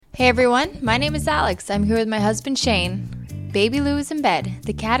Hey everyone, my name is Alex. I'm here with my husband Shane. Baby Lou is in bed.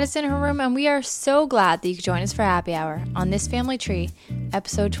 The cat is in her room, and we are so glad that you could join us for Happy Hour on This Family Tree,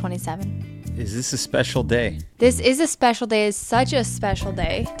 episode 27. Is this a special day? This is a special day. It's such a special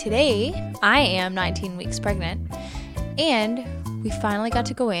day. Today, I am 19 weeks pregnant, and we finally got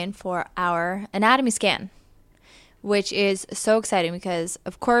to go in for our anatomy scan, which is so exciting because,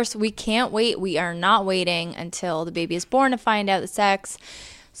 of course, we can't wait. We are not waiting until the baby is born to find out the sex.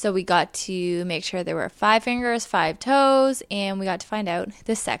 So we got to make sure there were 5 fingers, 5 toes, and we got to find out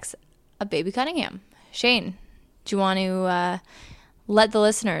the sex of baby Cunningham. Shane, do you want to let the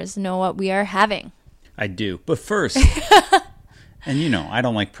listeners know what we are having? I do. But first, and you know, I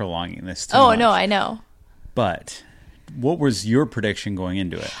don't like prolonging this too much. Oh, no, I know. But what was your prediction going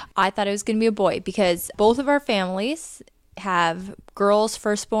into it? I thought it was going to be a boy because both of our families have girls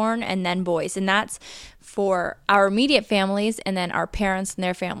firstborn and then boys, and that's for our immediate families and then our parents and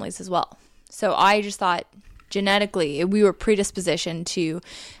their families as well. So I just thought genetically we were predispositioned to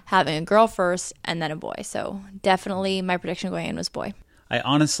having a girl first and then a boy. So definitely my prediction going in was boy. I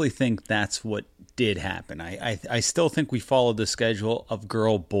honestly think that's what did happen. I still think we followed the schedule of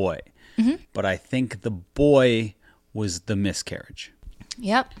girl boy, but I think the boy was the miscarriage.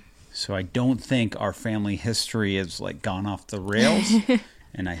 Yep. So I don't think our family history has like gone off the rails.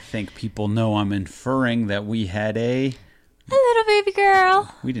 And I think people know I'm inferring that we had a little baby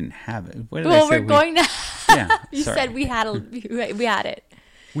girl. We didn't have it. What did Well, I say? we're going to. Yeah, You sorry. said we had it.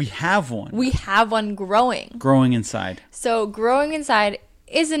 We have one. We have one growing. Growing inside. So growing inside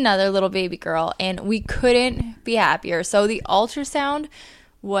is another little baby girl, and we couldn't be happier. So the ultrasound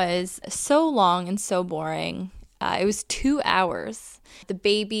was so long and so boring. It was 2 hours. The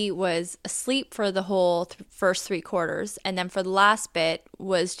baby was asleep for the whole first 3 quarters, and then for the last bit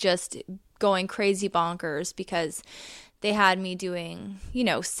was just going crazy bonkers because they had me doing,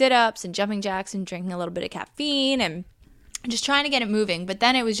 sit-ups and jumping jacks and drinking a little bit of caffeine and just trying to get it moving. But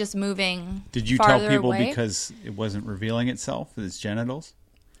then it was just moving. Did you tell people away. because it wasn't revealing itself, its genitals?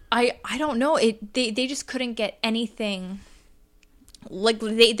 I don't know. They just couldn't get anything. Like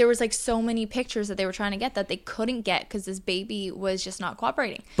there was like so many pictures that they were trying to get that they couldn't get because this baby was just not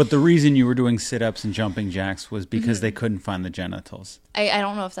cooperating. But the reason you were doing sit-ups and jumping jacks was because they couldn't find the genitals. I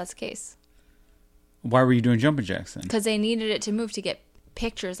don't know if that's the case. Why were you doing jumping jacks then? Because they needed it to move to get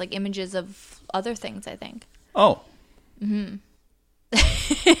pictures, like images of other things, I think. Oh.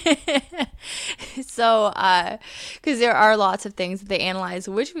 So, because there are lots of things that they analyze,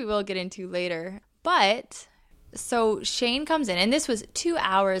 which we will get into later. But, so Shane comes in, and this was 2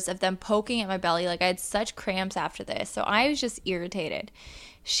 hours of them poking at my belly. Like, I had such cramps after this, so I was just irritated.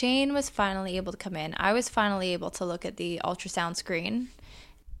 Shane was finally able to come in. I was finally able to look at the ultrasound screen.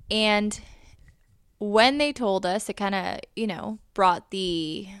 And when they told us, it kind of, brought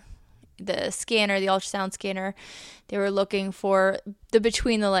the scanner, the ultrasound scanner. They were looking for the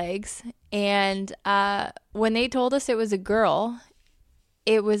between the legs. And when they told us it was a girl,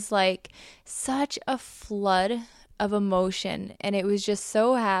 it was like such a flood of emotion. And it was just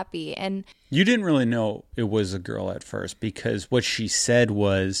so happy. And You didn't really know it was a girl at first because what she said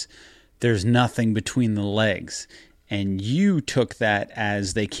was there's nothing between the legs. And you took that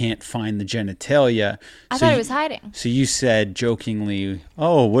as they can't find the genitalia. I thought it was hiding. So you said jokingly,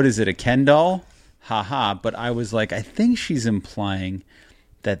 oh, what is it, a Ken doll? Ha. But I was like, I think she's implying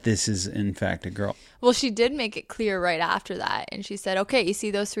that this is, in fact, a girl. Well, she did make it clear right after that. And she said, okay, you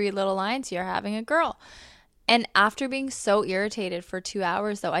see those 3 little lines? You're having a girl. And after being so irritated for 2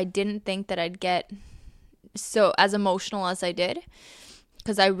 hours, though, I didn't think that I'd get so as emotional as I did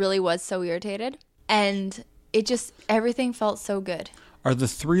because I really was so irritated. And it just, everything felt so good. Are the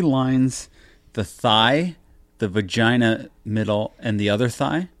 3 lines the thigh, the vagina middle, and the other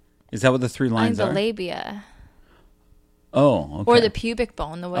thigh? Is that what the 3 lines The are? labia. Oh, okay. Or the pubic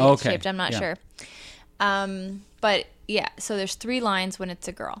bone, the way it's Okay, shaped. I'm not yeah. sure. But yeah, so there's 3 lines when it's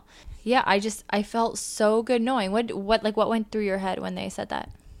a girl. Yeah, I felt so good knowing. What went through your head when they said that?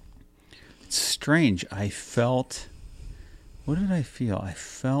 It's strange. What did I feel? I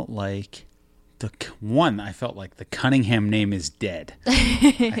felt like the Cunningham name is dead.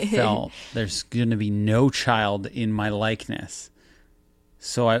 I felt there's going to be no child in my likeness.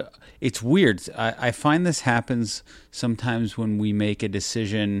 So it's weird. I find this happens sometimes when we make a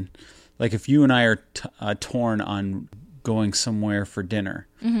decision, like if you and I are torn on going somewhere for dinner.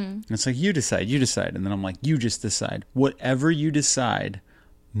 Mm-hmm. It's like, you decide. And then I'm like, you just decide. Whatever you decide,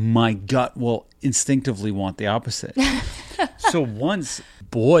 my gut will instinctively want the opposite. So once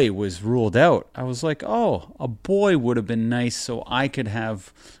boy was ruled out, I was like, oh, a boy would have been nice so I could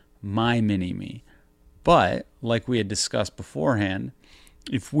have my mini-me. But like we had discussed beforehand,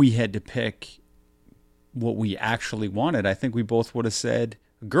 if we had to pick what we actually wanted, I think we both would have said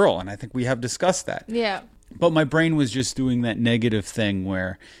a girl. And I think we have discussed that. Yeah. But my brain was just doing that negative thing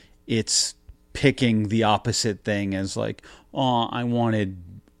where it's picking the opposite thing as like, oh, I wanted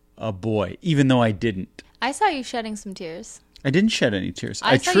a boy, even though I didn't. I saw you shedding some tears. I didn't shed any tears.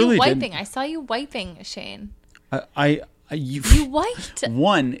 I saw truly you wiping. didn't. I saw you wiping, Shane. You wiped.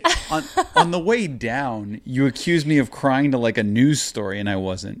 One, on the way down, you accused me of crying to like a news story, and I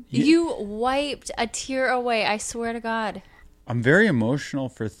wasn't. You wiped a tear away. I swear to God. I'm very emotional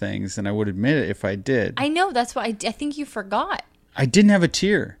for things, and I would admit it if I did. I know. That's why I think you forgot. I didn't have a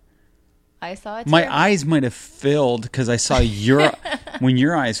tear. I saw a tear. My eyes might have filled because I saw your when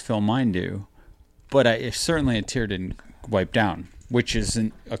your eyes fill, mine do. But certainly a tear didn't wipe down, which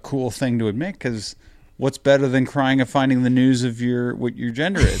isn't a cool thing to admit because what's better than crying of finding the news of what your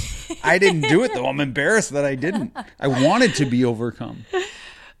gender is? I didn't do it though. I'm embarrassed that I didn't. I wanted to be overcome.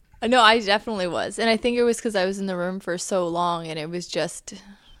 No, I definitely was. And I think it was because I was in the room for so long and it was just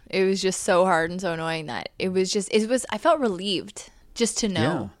so hard and so annoying that I felt relieved just to know.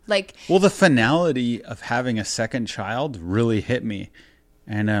 Yeah. Like, well, the finality of having a second child really hit me.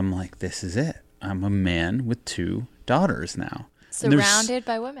 And I'm like, this is it. I'm a man with 2 daughters now. Surrounded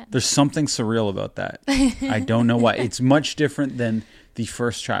by women. There's something surreal about that. I don't know why. It's much different than the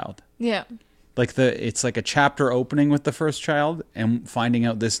first child. Yeah. Like it's like a chapter opening with the first child, and finding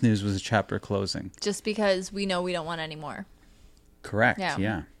out this news was a chapter closing. Just because we know we don't want any more. Correct.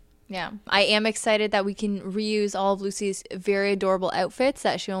 Yeah. Yeah. I am excited that we can reuse all of Lucy's very adorable outfits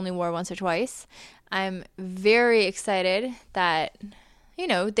that she only wore once or twice. I'm very excited that,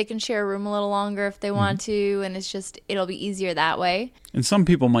 they can share a room a little longer if they want to, and it'll be easier that way. And some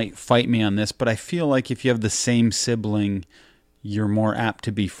people might fight me on this, but I feel like if you have the same sibling, you're more apt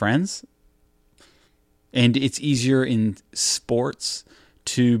to be friends. And it's easier in sports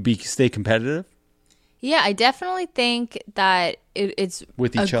to stay competitive. Yeah, I definitely think that it's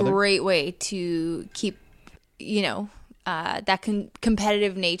with each other. Great way to keep, that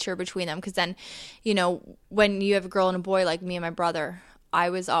competitive nature between them. Because then, when you have a girl and a boy like me and my brother, I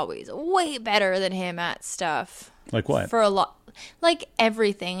was always way better than him at stuff. Like what? For a lot. Like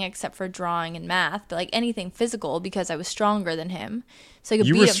everything except for drawing and math, but like anything physical because I was stronger than him. So I could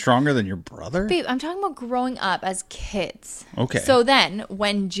You beat were him. stronger than your brother? Babe, I'm talking about growing up as kids. Okay. So then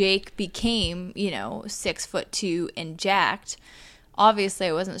when Jake became, 6'2" and jacked, obviously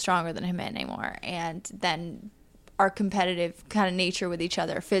I wasn't stronger than him anymore. And then our competitive kind of nature with each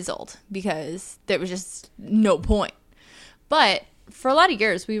other fizzled because there was just no point. But for a lot of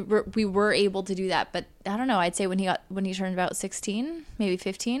years, we were able to do that, but I don't know. I'd say when he turned about 16, maybe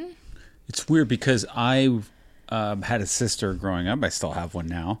 15. It's weird because I had a sister growing up. I still have one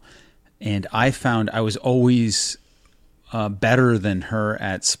now, and I found I was always better than her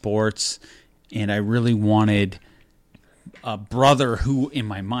at sports, and I really wanted a brother who, in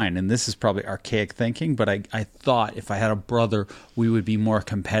my mind, and this is probably archaic thinking, but I thought if I had a brother, we would be more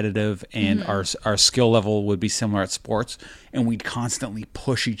competitive and our skill level would be similar at sports, and we'd constantly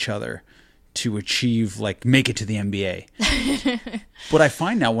push each other to achieve, like, make it to the NBA. But I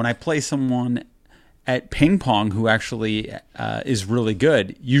find now when I play someone at ping pong who actually is really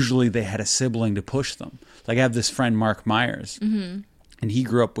good, usually they had a sibling to push them. Like I have this friend, Mark Myers, and he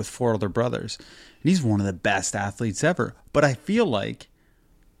grew up with 4 older brothers. And he's one of the best athletes ever. But I feel like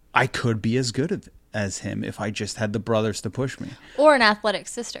I could be as good as him if I just had the brothers to push me. Or an athletic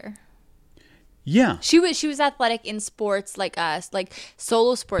sister. Yeah. She was athletic in sports like us, like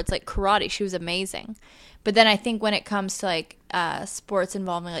solo sports like karate. She was amazing. But then I think when it comes to like sports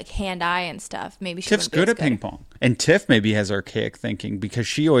involving like hand-eye and stuff, maybe she Tiff's good at ping pong. And Tiff maybe has archaic thinking because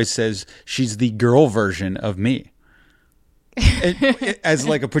she always says she's the girl version of me. As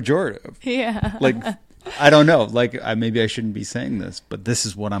like a pejorative. Yeah. Like, I don't know. Like, maybe I shouldn't be saying this, but this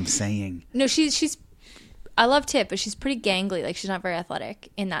is what I'm saying. No, she's I love Tiff, but she's pretty gangly. Like, she's not very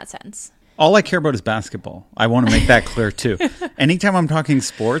athletic in that sense. All I care about is basketball. I want to make that clear, too. Anytime I'm talking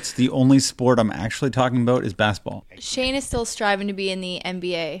sports, the only sport I'm actually talking about is basketball. Shane is still striving to be in the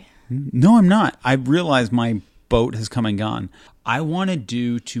NBA. No, I'm not. I realize my boat has come and gone. I want to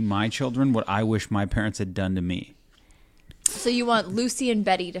do to my children what I wish my parents had done to me. So you want Lucy and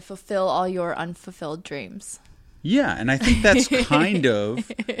Betty to fulfill all your unfulfilled dreams. Yeah, and I think that's kind of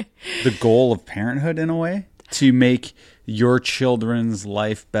the goal of parenthood in a way, to make your children's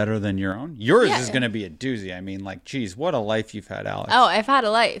life better than your own. Yours is going to be a doozy. I mean, like, geez, what a life you've had, Alex. Oh, I've had a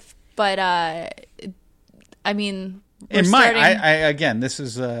life, but I mean, again, this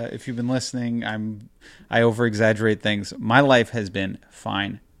is if you've been listening, I over exaggerate things. My life has been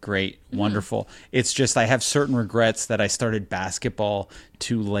fine, great, wonderful. It's just I have certain regrets that I started basketball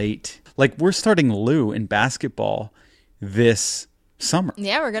too late. Like, we're starting Lou in basketball this summer.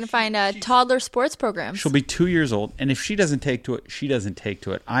 Yeah, we're going to find toddler sports programs. She'll be 2 years old, and if she doesn't take to it, she doesn't take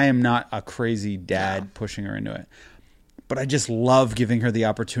to it. I am not a crazy dad pushing her into it. But I just love giving her the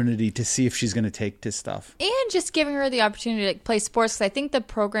opportunity to see if she's going to take to stuff. And just giving her the opportunity to play sports. Because I think the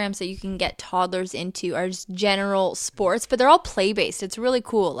programs that you can get toddlers into are just general sports, but they're all play-based. It's really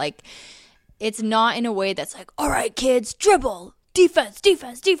cool. Like, it's not in a way that's like, all right, kids, dribble, defense,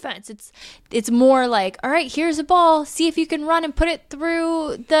 defense, defense. It's more like, all right, here's a ball. See if you can run and put it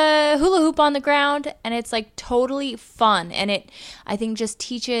through the hula hoop on the ground. And it's like totally fun. And it, I think, just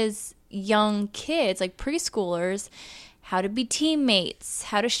teaches young kids, like preschoolers, how to be teammates,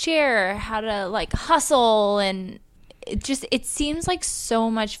 how to share, how to like hustle, and it seems like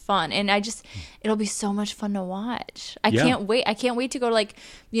so much fun, and it'll be so much fun to watch. I can't wait to go to, like,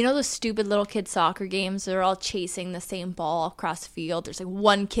 you know, those stupid little kid soccer games. They're all chasing the same ball across the field. There's like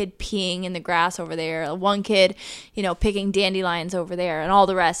one kid peeing in the grass over there, one kid, you know, picking dandelions over there, and all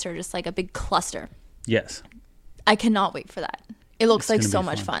the rest are just like a big cluster. Yes. I cannot wait for that. It looks like so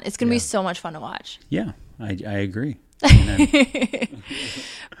much fun. It's going to be so much fun to watch. Yeah, I agree.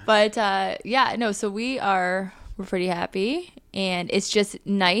 But so we're pretty happy, and it's just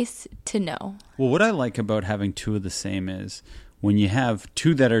nice to know. Well, what I like about having two of the same is when you have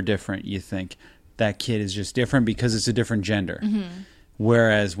two that are different, you think that kid is just different because it's a different gender. Mm-hmm.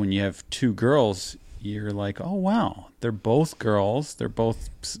 Whereas when you have two girls, you're like, oh wow, they're both girls, they're both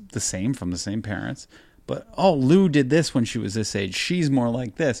the same from the same parents. But, oh, Lou did this when she was this age. She's more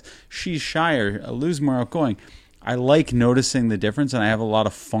like this. She's shyer. Lou's more outgoing. I like noticing the difference, and I have a lot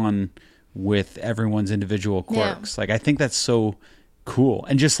of fun with everyone's individual quirks. Yeah. Like, I think that's so cool.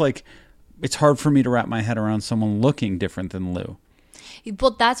 And just like, it's hard for me to wrap my head around someone looking different than Lou.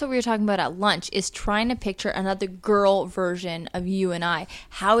 Well, that's what we were talking about at lunch, is trying to picture another girl version of you and I.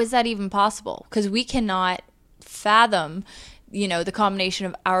 How is that even possible? Because we cannot fathom, you know, the combination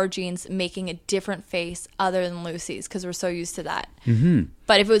of our genes making a different face other than Lucy's, because we're so used to that. Mm-hmm.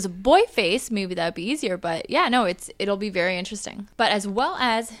 But if it was a boy face, maybe that would be easier. But yeah, no, it'll be very interesting. But as well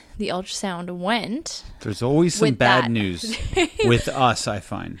as the ultrasound went, there's always some bad news with us, I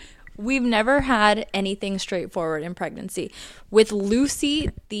find. We've never had anything straightforward in pregnancy. With Lucy,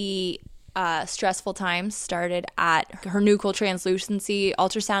 the stressful times started at her nuchal translucency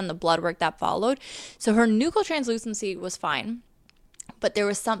ultrasound and the blood work that followed. So her nuchal translucency was fine, but there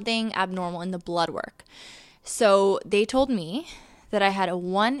was something abnormal in the blood work. So they told me that I had a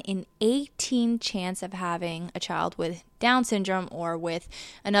 1 in 18 chance of having a child with Down syndrome or with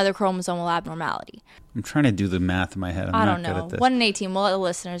another chromosomal abnormality. I'm trying to do the math in my head. I don't know. Good at this. 1 in 18. We'll let the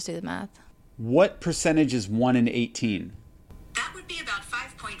listeners do the math. What percentage is 1 in 18? That would be about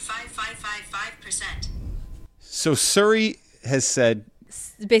 5.5555%. So Surrey has said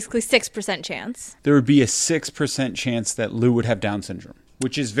basically 6% chance. There would be a 6% chance that Lou would have Down syndrome,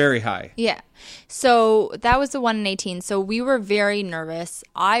 which is very high. Yeah. So that was the 1 in 18. So we were very nervous.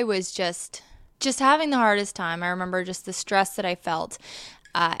 I was just having the hardest time. I remember just the stress that I felt.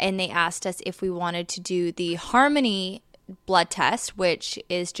 And they asked us if we wanted to do the Harmony blood test, which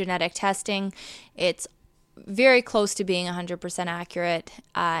is genetic testing. It's very close to being 100% accurate,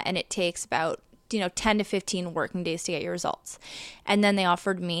 and it takes about 10 to 15 working days to get your results. And then they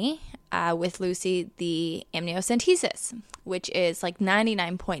offered me with Lucy the amniocentesis, which is like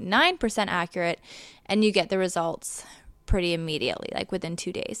 99.9% accurate, and you get the results pretty immediately, like within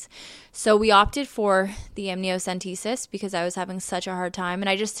 2 days. So we opted for the amniocentesis because I was having such a hard time, and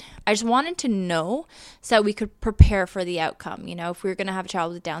I just wanted to know so that we could prepare for the outcome. If we were going to have a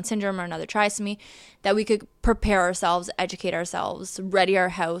child with Down syndrome or another trisomy, that we could prepare ourselves, educate ourselves, ready our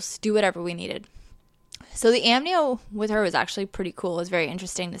house, do whatever we needed. So the amnio with her was actually pretty cool. It was very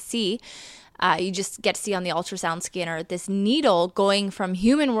interesting to see. You just get to see on the ultrasound scanner this needle going from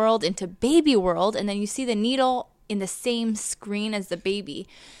human world into baby world, and then you see the needle in the same screen as the baby.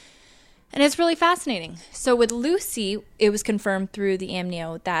 And it's really fascinating. So with Lucy, it was confirmed through the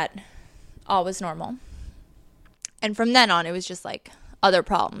amnio that all was normal. And from then on, it was just like other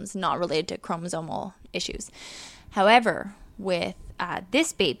problems not related to chromosomal issues. However, with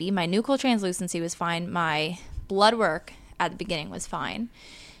this baby, my nuchal translucency was fine. My blood work at the beginning was fine.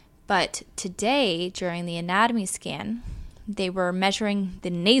 But today, during the anatomy scan, they were measuring the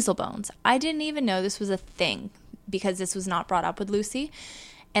nasal bones. I didn't even know this was a thing because this was not brought up with Lucy.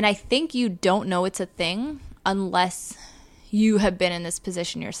 And I think you don't know it's a thing unless you have been in this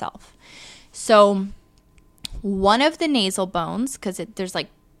position yourself. So one of the nasal bones, because there's like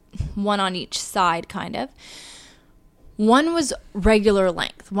one on each side kind of, One was regular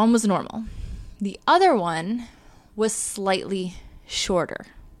length. One was normal. The other one was slightly shorter.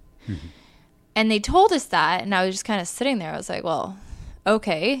 Mm-hmm. And they told us that, and I was just kind of sitting there. I was like, well,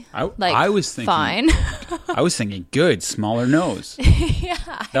 okay. I was thinking, fine. I was thinking, good, smaller nose.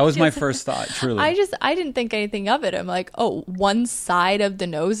 Yeah. That was my first thought, truly. I didn't think anything of it. I'm like, oh, one side of the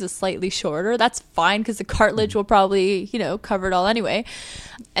nose is slightly shorter. That's fine because the cartilage will probably, cover it all anyway.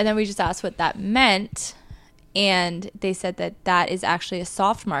 And then we just asked what that meant. And they said that that is actually a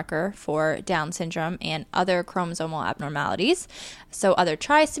soft marker for Down syndrome and other chromosomal abnormalities. So other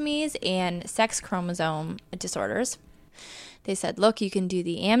trisomies and sex chromosome disorders. They said, look, you can do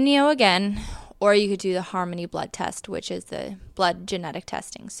the amnio again, or you could do the Harmony blood test, which is the blood genetic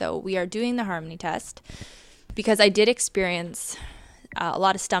testing. So we are doing the Harmony test because I did experience a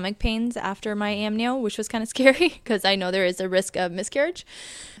lot of stomach pains after my amnio, which was kind of scary because I know there is a risk of miscarriage.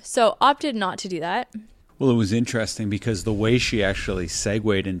 So opted not to do that. Well, it was interesting because the way she actually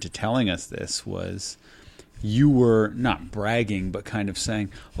segued into telling us this was you were not bragging, but kind of saying,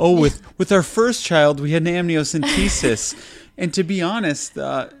 oh, with our first child, we had an amniocentesis. And to be honest,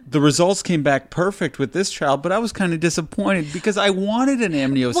 the results came back perfect with this child, but I was kind of disappointed because I wanted an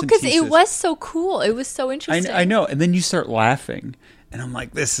amniocentesis. Well, because it was so cool. It was so interesting. I know. And then you start laughing. And I'm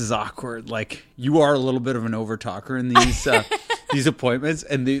like, this is awkward. Like, you are a little bit of an overtalker in these these appointments.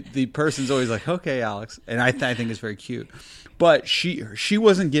 And the person's always like, okay, Alex. And I think it's very cute. But she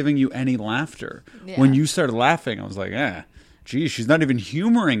wasn't giving you any laughter. Yeah. When you started laughing, I was like, geez, she's not even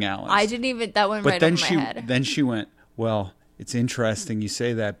humoring Alex. I didn't even, that went right over my head. Then she went, well, it's interesting you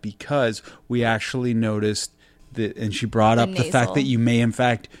say that because we actually noticed that, and she brought up the fact that you may, in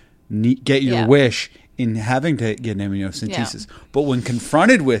fact, get your wish in having to get an amniocentesis. Yeah. But when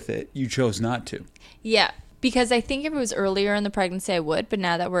confronted with it, you chose not to. Yeah, because I think if it was earlier in the pregnancy, I would. But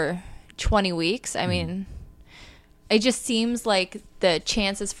now that we're 20 weeks, I mean, it just seems like the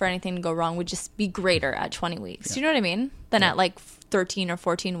chances for anything to go wrong would just be greater at 20 weeks. Yeah. Do you know what I mean? Than at like 13 or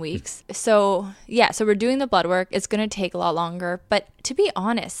 14 weeks. So we're doing the blood work. It's going to take a lot longer. But to be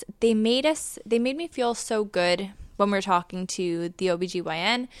honest, they made me feel so good when we were talking to the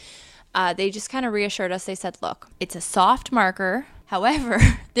OBGYN. They just kind of reassured us. They said, look, it's a soft marker. However,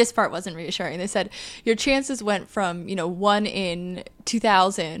 this part wasn't reassuring. They said your chances went from, 1 in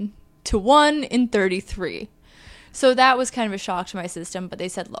 2,000 to 1 in 33. So that was kind of a shock to my system. But they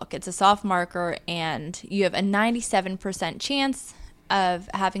said, look, it's a soft marker and you have a 97% chance of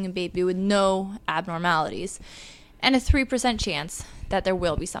having a baby with no abnormalities and a 3% chance that there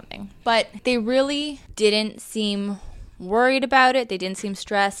will be something. But they really didn't seem worried about it. They didn't seem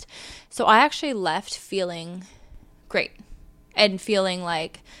stressed. So I actually left feeling great and feeling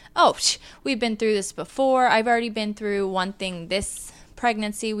like, oh, we've been through this before. I've already been through one thing this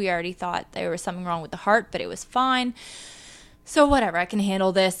pregnancy. We already thought there was something wrong with the heart, but it was fine. So whatever, I can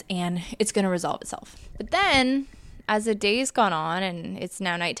handle this and it's going to resolve itself. But then as the days gone on and it's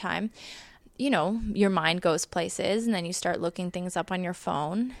now nighttime, your mind goes places and then you start looking things up on your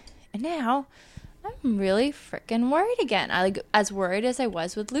phone. And now I'm really freaking worried again. As worried as I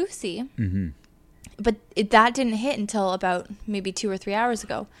was with Lucy. Mm-hmm. But that didn't hit until about maybe 2 or 3 hours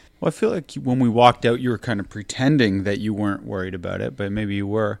ago. Well, I feel like when we walked out, you were kind of pretending that you weren't worried about it, but maybe you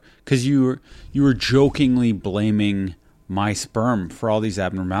were. Because you were jokingly blaming my sperm for all these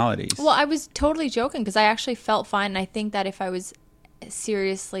abnormalities. Well, I was totally joking because I actually felt fine. And I think that if I was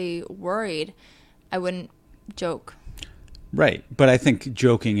seriously worried, I wouldn't joke. Right. But I think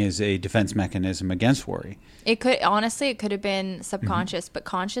joking is a defense mechanism against worry. It could have been subconscious, but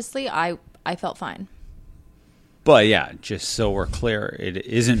consciously I felt fine. But yeah, just so we're clear, it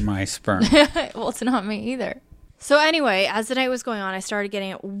isn't my sperm. Well, it's not me either. So anyway, as the night was going on, I started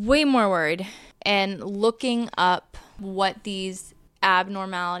getting way more worried and looking up what these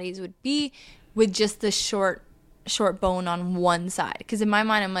abnormalities would be with just the short bone on one side. Because in my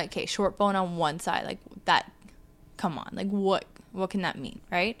mind, I'm like, okay, short bone on one side, like that. Come on, like what can that mean,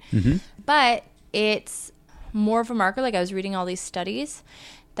 right? Mm-hmm. But it's more of a marker. Like I was reading all these studies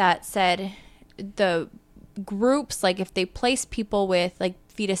that said the groups, like if they place people with like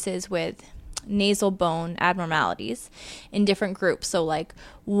fetuses with nasal bone abnormalities in different groups. So like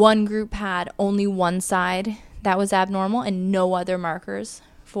one group had only one side that was abnormal and no other markers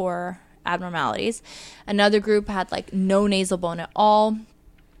for abnormalities. Another group had like no nasal bone at all.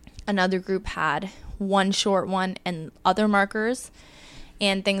 Another group had one short one and other markers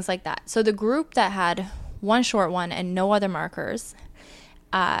and things like that. So the group that had one short one and no other markers,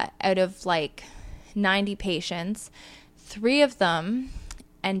 out of like 90 patients, 3 of them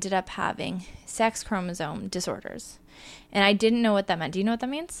ended up having sex chromosome disorders. And I didn't know what that meant. Do you know what that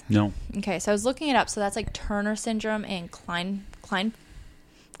means? No. Okay, so I was looking it up. So that's like Turner syndrome and Klinefelter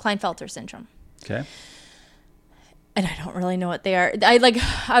syndrome. Okay. And I don't really know what they are. I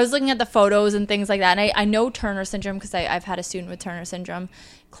was looking at the photos and things like that. And I know Turner syndrome because I've had a student with Turner syndrome.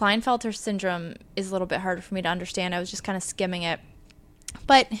 Klinefelter syndrome is a little bit harder for me to understand. I was just kind of skimming it.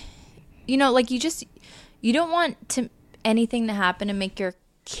 But, you know, like you don't want anything to happen to make your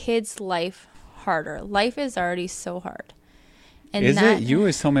kid's life harder. Life is already so hard. And Is it? You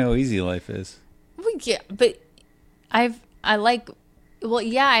always tell me how easy life is. Well, yeah, but I've had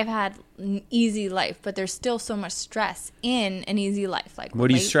an easy life, but there's still so much stress in an easy life. Like,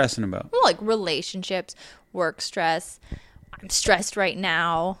 what are you stressing about? Well, like relationships, work stress. I'm stressed right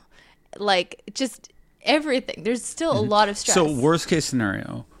now. Like, just everything. There's still a lot of stress. So, worst case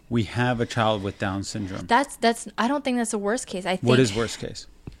scenario, we have a child with Down syndrome. That's. I don't think that's the worst case. I think. What is worst case?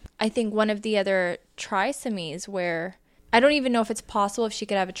 I think one of the other trisomies where I don't even know if it's possible if she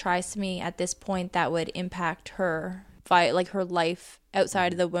could have a trisomy at this point that would impact her her life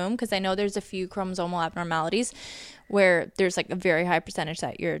outside of the womb, because I know there's a few chromosomal abnormalities where there's like a very high percentage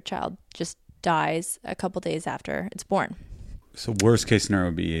that your child just dies a couple days after it's born. So worst case scenario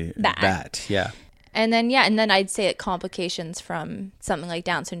would be that. Yeah. And then I'd say it complications from something like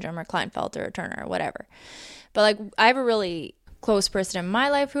Down syndrome or Klinefelter or Turner or whatever. But like I have a really close person in my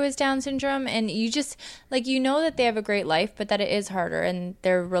life who has Down syndrome, and you just like, you know that they have a great life, but that it is harder and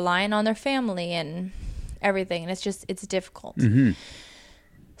they're relying on their family and everything, and it's difficult. Mm-hmm.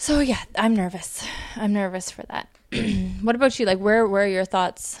 So yeah, I'm nervous for that. What about you? Like where are your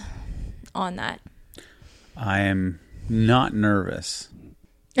thoughts on that? I am not nervous.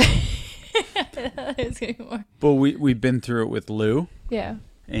 But we've been through it with Lou. Yeah.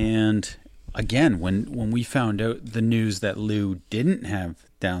 And again, when we found out the news that Lou didn't have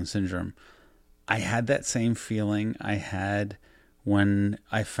Down syndrome, I had that same feeling I had when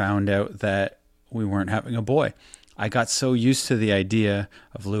I found out that we weren't having a boy. I got so used to the idea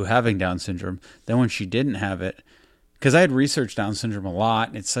of Lou having Down syndrome. Then when she didn't have it, because I had researched Down syndrome a lot,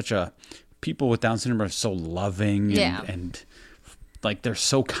 and it's people with Down syndrome are so loving and like they're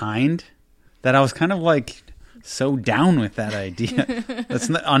so kind that I was kind of like so down with that idea. That's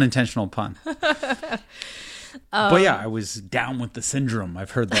an unintentional pun. But yeah, I was down with the syndrome.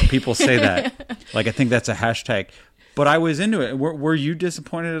 I've heard that people say that. Like, I think that's a hashtag. But I was into it. Were you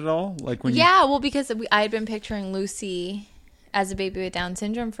disappointed at all? Like when well, because I had been picturing Lucy as a baby with Down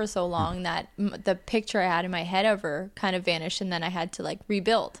syndrome for so long that the picture I had in my head of her kind of vanished, and then I had to like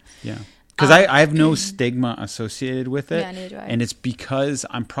rebuild. Yeah. Because I have no stigma associated with it. Yeah, neither do I. And it's because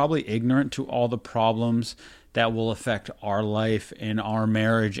I'm probably ignorant to all the problems that will affect our life and our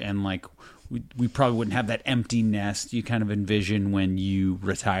marriage, and like we probably wouldn't have that empty nest you kind of envision when you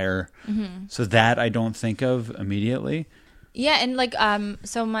retire. Mm-hmm. So that I don't think of immediately. Yeah, and like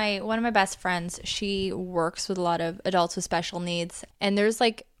so one of my best friends, she works with a lot of adults with special needs, and there's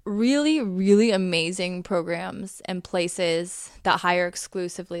like really, really amazing programs and places that hire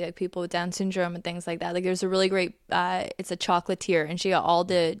exclusively like people with Down syndrome and things like that. Like there's a really great it's a chocolatier, and she got all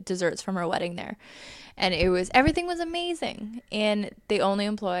the desserts from her wedding there. And everything was amazing. And they only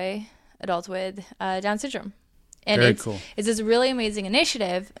employ adults with Down syndrome. And Very cool. It's this really amazing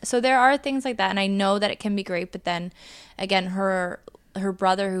initiative. So there are things like that, and I know that it can be great. But then, again, her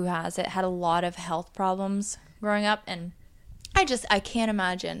brother who has it had a lot of health problems growing up, and I can't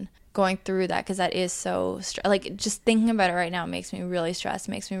imagine going through that, because that is so like just thinking about it right now makes me really stressed,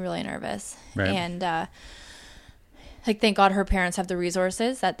 makes me really nervous. Right. And like thank God her parents have the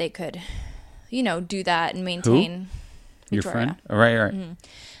resources that they could, do that and maintain. Who? Your Victoria. friend? Oh, right.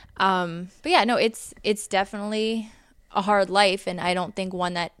 Mm-hmm. But yeah, no, it's definitely a hard life, and I don't think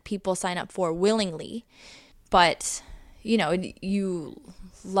one that people sign up for willingly. But, you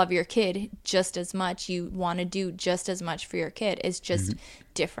love your kid just as much. You want to do just as much for your kid. It's just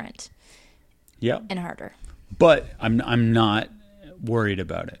different. Yeah. And harder. But I'm not worried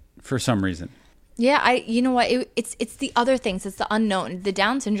about it for some reason. Yeah, you know what? It's the other things. It's the unknown. The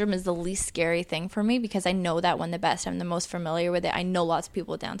Down syndrome is the least scary thing for me, because I know that one the best. I'm the most familiar with it. I know lots of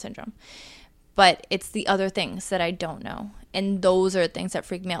people with Down syndrome. But it's the other things that I don't know. And those are things that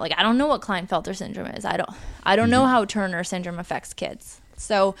freak me out. Like, I don't know what Klinefelter syndrome is. I don't know how Turner syndrome affects kids.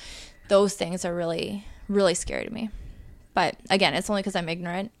 So those things are really, really scary to me. But again, it's only because I'm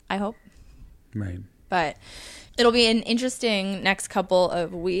ignorant, I hope. Right. But it'll be an interesting next couple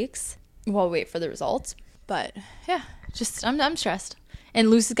of weeks while we wait for the results. But yeah, just I'm stressed. And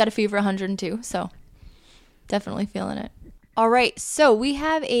Lucy's got a fever 102, so definitely feeling it. All right, so we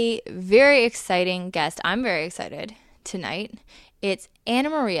have a very exciting guest. I'm very excited tonight. It's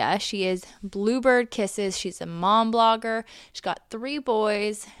Anna Maria. She is Bluebird Kisses. She's a mom blogger. She's got 3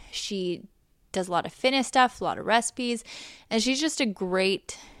 boys. She does a lot of fitness stuff, a lot of recipes, and she's just a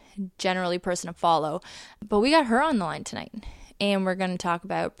great, generally person to follow. But we got her on the line tonight, and we're going to talk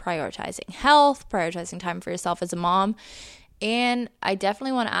about prioritizing health, prioritizing time for yourself as a mom. And I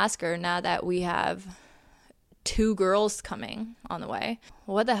definitely want to ask her, now that we have 2 girls coming on the way,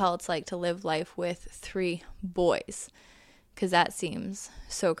 what the hell it's like to live life with 3 boys, because that seems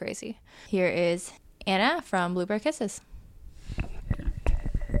so crazy. Here is Anna from Bluebird Kisses. Should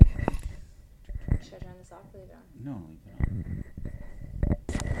I turn this off or leave it on? No.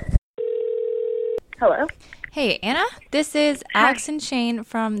 Hello. Hey, Anna. This is Alex and Shane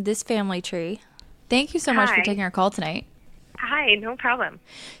from This Family Tree. Thank you so much for Hi. taking our call tonight. Hi, no problem.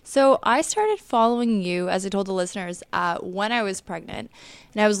 So I started following you, as I told the listeners, when I was pregnant.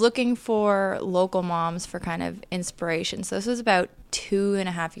 And I was looking for local moms for kind of inspiration. So this was about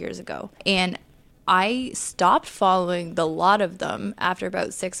 2.5 years ago. And I stopped following the lot of them after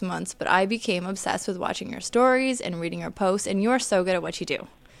about 6 months, but I became obsessed with watching your stories and reading your posts. And you're so good at what you do.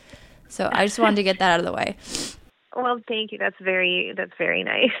 So I just wanted to get that out of the way. Well, thank you. That's very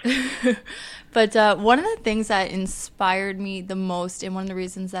nice. But one of the things that inspired me the most, and one of the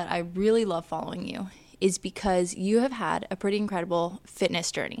reasons that I really love following you, is because you have had a pretty incredible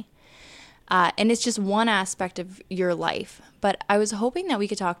fitness journey. And it's just one aspect of your life. But I was hoping that we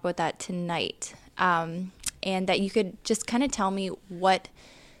could talk about that tonight, and that you could just kind of tell me what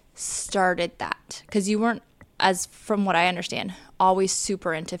started that. Because you weren't, as from what I understand, always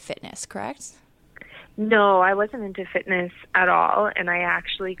super into fitness, correct? No, I wasn't into fitness at all. And I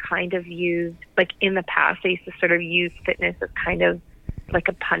actually kind of used, like in the past, I used to sort of use fitness as kind of like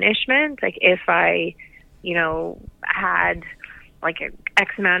a punishment. Like if I, had like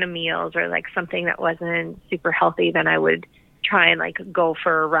X amount of meals or like something that wasn't super healthy, then I would try and like go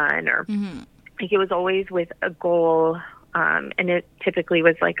for a run or like it was always with a goal. And it typically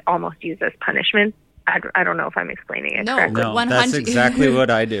was like almost used as punishment. I don't know if I'm explaining it correctly. No, 100. that's exactly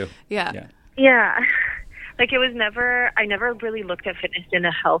what I do. Yeah. Yeah. Like it was I never really looked at fitness in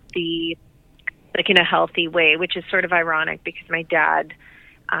a healthy way, which is sort of ironic because my dad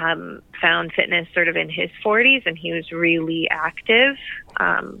found fitness sort of in his 40s and he was really active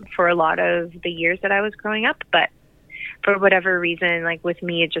for a lot of the years that I was growing up. But for whatever reason, like with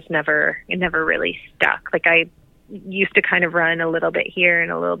me, it never really stuck. Like I used to kind of run a little bit here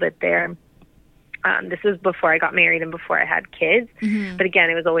and a little bit there. This was before I got married and before I had kids. Mm-hmm. But again,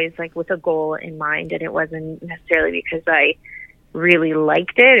 it was always like with a goal in mind, and it wasn't necessarily because I really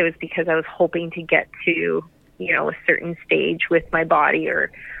liked it. It was because I was hoping to get to, a certain stage with my body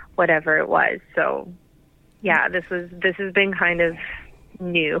or whatever it was. So yeah, this has been kind of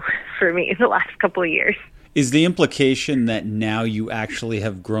new for me the last couple of years. Is the implication that now you actually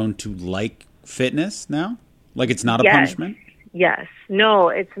have grown to like fitness now? Like it's not a punishment? Yes. No,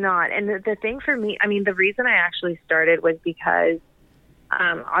 it's not. And the thing for me, I mean, the reason I actually started was because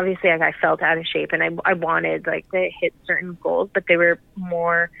obviously like, I felt out of shape and I wanted like to hit certain goals, but they were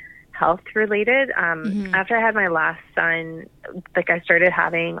more health related. After I had my last son, like I started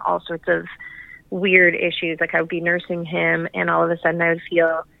having all sorts of weird issues. Like I would be nursing him and all of a sudden I would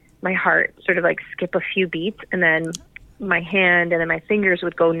feel my heart sort of like skip a few beats and then my hand and then my fingers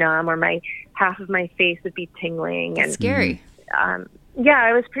would go numb or half of my face would be tingling. That's and scary. Yeah,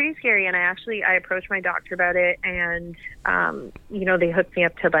 it was pretty scary. And I approached my doctor about it and, they hooked me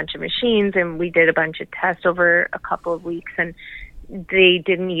up to a bunch of machines and we did a bunch of tests over a couple of weeks and they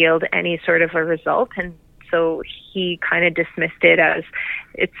didn't yield any sort of a result. And so he kind of dismissed it as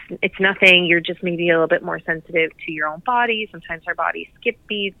it's nothing. You're just maybe a little bit more sensitive to your own body. Sometimes our bodies skip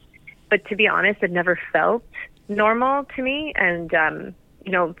beats. But to be honest, it never felt normal to me. And,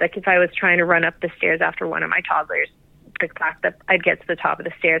 like if I was trying to run up the stairs after one of my toddlers, the fact that I'd get to the top of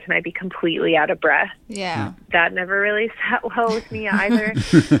the stairs and I'd be completely out of breath. Yeah. That never really sat well with me either.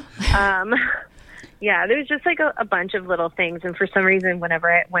 Yeah, there was just like a bunch of little things. And for some reason, when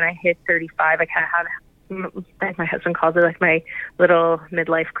I hit 35, I kind of had, like my husband calls it, like my little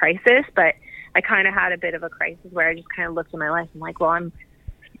midlife crisis. But I kind of had a bit of a crisis where I just kind of looked at my life and like, well, I'm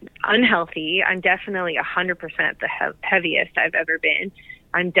unhealthy. I'm definitely 100% the heaviest I've ever been.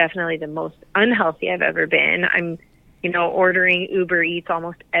 I'm definitely the most unhealthy I've ever been. I'm, ordering Uber Eats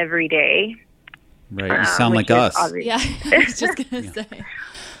almost every day. Right. You sound like us. Yeah. I was just going to say.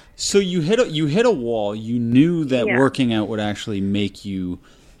 So you hit a wall. You knew that working out would actually make you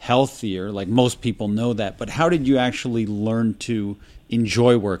healthier. Like most people know that. But how did you actually learn to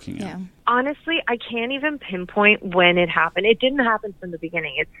enjoy working out? Yeah. Honestly, I can't even pinpoint when it happened. It didn't happen from the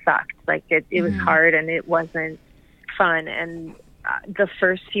beginning. It sucked. Like it was hard and it wasn't fun. And the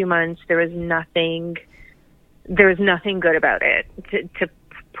first few months, there was nothing good about it, to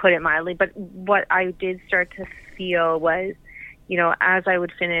put it mildly. But what I did start to feel was, as I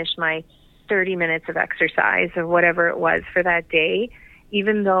would finish my 30 minutes of exercise or whatever it was for that day,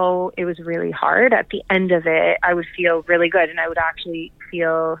 even though it was really hard, at the end of it, I would feel really good, and I would actually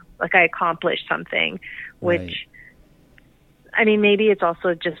feel like I accomplished something, which, Right. I mean, maybe it's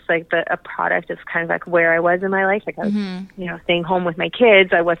also just like a product of kind of like where I was in my life. Like I was, staying home with my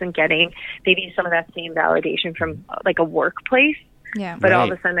kids. I wasn't getting maybe some of that same validation from like a workplace. Yeah. But all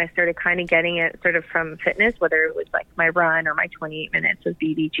of Right. a sudden I started kind of getting it sort of from fitness, whether it was like my run or my 28 minutes of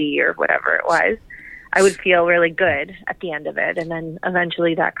BBG or whatever it was. I would feel really good at the end of it. And then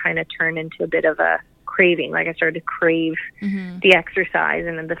eventually that kind of turned into a bit of a craving. Like I started to crave the exercise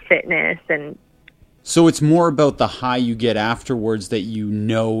and then the fitness. And So it's more about the high you get afterwards that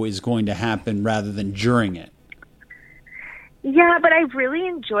is going to happen rather than during it. yeah, but I really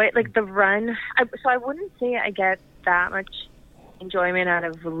enjoy it. Like the run. So I wouldn't say I get that much enjoyment out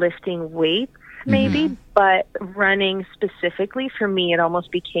of lifting weights, maybe, but running specifically for me, it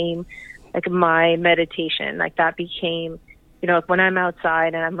almost became like my meditation. Like that became, like when I'm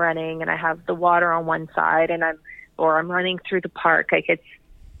outside and I'm running and I have the water on one side and I'm running through the park, like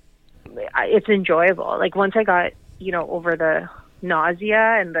it's enjoyable. Like once I got, over the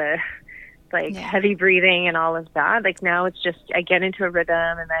nausea and the heavy breathing and all of that, like now it's just, I get into a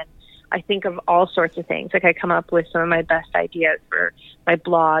rhythm and then I think of all sorts of things. Like I come up with some of my best ideas for my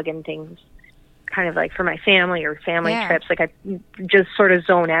blog and things kind of like for my family or family trips. Like I just sort of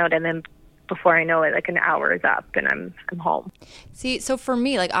zone out, and then before I know it, like an hour is up and I'm home. See, so for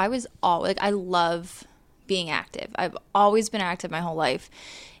me, like I was I love being active. I've always been active my whole life,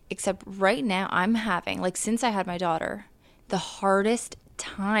 except right now I'm having, like since I had my daughter, the hardest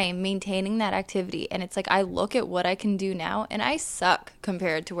time maintaining that activity. And it's like I look at what I can do now and I suck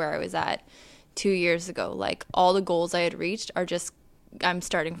compared to where I was at 2 years ago. Like all the goals I had reached are just, I'm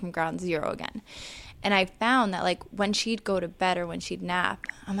starting from ground zero again. And I found that like when she'd go to bed or when she'd nap,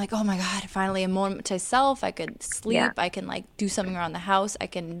 I'm like, oh my God, finally a moment to myself. I could sleep. Yeah. I can like do something around the house. I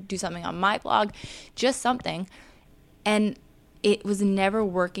can do something on my blog, just something. And it was never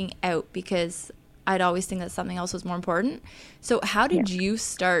working out because I'd always think that something else was more important. So how did you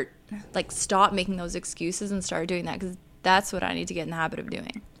stop making those excuses and start doing that? Because that's what I need to get in the habit of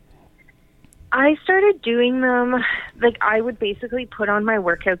doing. I started doing them, like I would basically put on my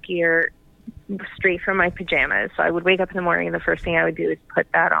workout gear straight from my pajamas. So I would wake up in the morning and the first thing I would do is put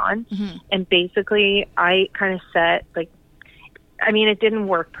that on. And basically I kind of set it didn't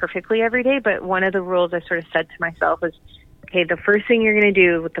work perfectly every day, but one of the rules I sort of said to myself was, okay, the first thing you're going to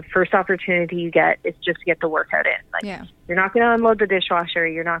do with the first opportunity you get is just to get the workout in. You're not going to unload the dishwasher.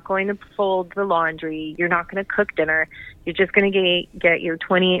 You're not going to fold the laundry. You're not going to cook dinner. You're just going to get your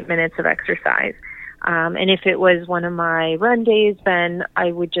 28 minutes of exercise. And if it was one of my run days, then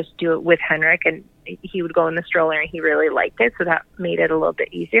I would just do it with Henrik, and he would go in the stroller, and he really liked it, so that made it a little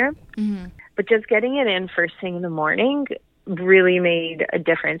bit easier. But just getting it in first thing in the morning really made a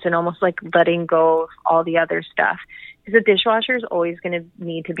difference, and almost like letting go of all the other stuff. Because the dishwasher is always going to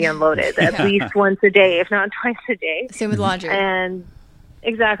need to be unloaded at least once a day, if not twice a day. Same with laundry. And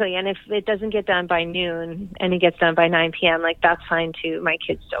exactly. And if it doesn't get done by noon and it gets done by 9 p.m., like that's fine too. My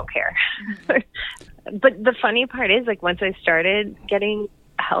kids don't care. But the funny part is, like, once I started getting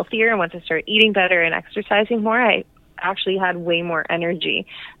healthier and once I started eating better and exercising more, I actually had way more energy.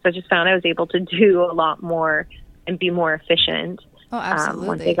 So I just found I was able to do a lot more and be more efficient. Oh, absolutely.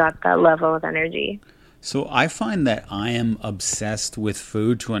 Once I got that level of energy. So I find that I am obsessed with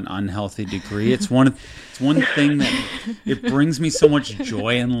food to an unhealthy degree. It's one thing that it brings me so much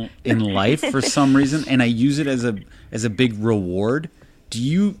joy in life for some reason, and I use it as a big reward. Do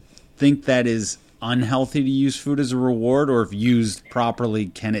you think that is unhealthy to use food as a reward, or if used properly,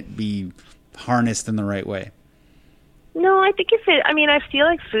 can it be harnessed in the right way? No, I think I feel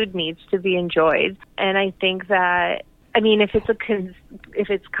like food needs to be enjoyed, and I think that, if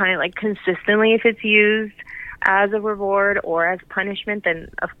it's kind of like consistently, if it's used as a reward or as punishment, then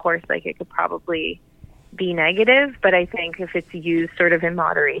of course, like it could probably be negative. But I think if it's used sort of in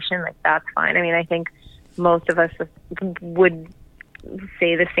moderation, like that's fine. I think most of us would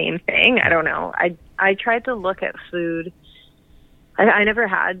say the same thing. I don't know. I tried to look at food. I never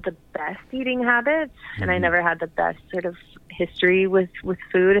had the best eating habits, and I never had the best sort of history with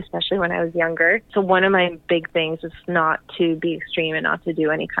food, especially when I was younger. So one of my big things is not to be extreme and not to do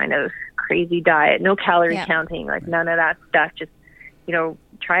any kind of crazy diet, no calorie counting, like none of that stuff. Just,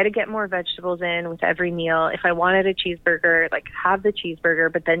 try to get more vegetables in with every meal. If I wanted a cheeseburger, like have the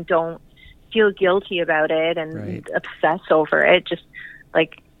cheeseburger, but then don't feel guilty about it and Right. obsess over it. Just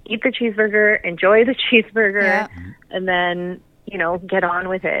like eat the cheeseburger, enjoy the cheeseburger, Yeah. and then, you know, get on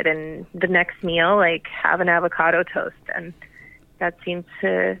with it. And the next meal, like, have an avocado toast. And that seems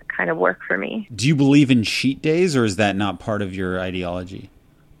to kind of work for me. Do you believe in cheat days, or is that not part of your ideology?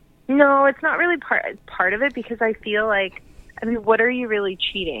 No, it's not really part of it, because I feel like, I mean, what are you really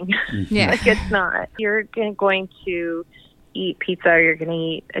cheating? Yeah. Like, it's not. You're going to eat pizza or you're going to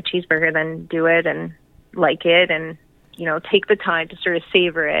eat a cheeseburger, then do it and like it, and, you know, take the time to sort of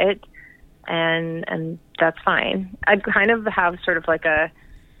savor it, and that's fine. I kind of have sort of like a,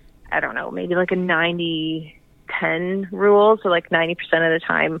 I don't know, maybe like a 90-10 rule. So like 90% of the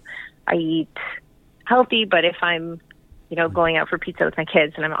time I eat healthy, but if I'm, you know, going out for pizza with my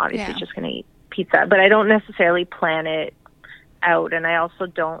kids, and I'm obviously Yeah. just going to eat pizza, but I don't necessarily plan it out. And I also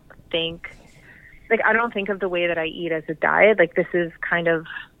don't think, like, I don't think of the way that I eat as a diet. Like, this is kind of,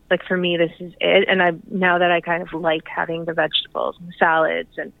 like, for me, this is it. And now that I kind of like having the vegetables and the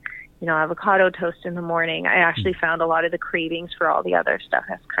salads and, you know, avocado toast in the morning, I actually found a lot of the cravings for all the other stuff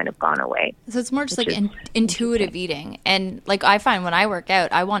has kind of gone away. So it's more just Which like is intuitive eating. And like I find when I work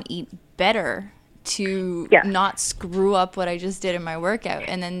out, I want to eat better to Yeah. not screw up what I just did in my workout.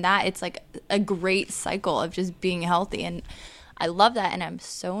 And then it's like a great cycle of just being healthy. And I love that. And I'm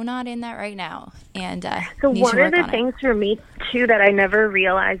so not in that right now. And So need one to of work the on it. things for me, too, that I never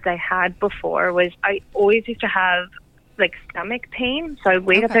realized I had before was I always used to have, like, stomach pain. So I'd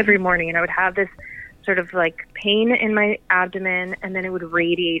wake up Okay. every morning and I would have this sort of like pain in my abdomen, and then it would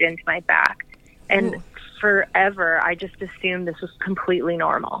radiate into my back. And Ooh. forever, I just assumed this was completely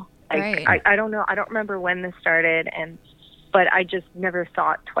normal. Like, Right. I don't know. I don't remember when this started, but I just never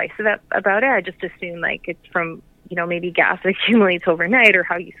thought twice about it. I just assumed, like, it's from, you know, maybe gas that accumulates overnight or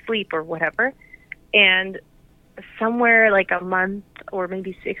how you sleep or whatever. And somewhere like a month or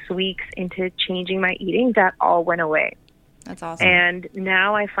maybe 6 weeks into changing my eating, that all went away. That's awesome. And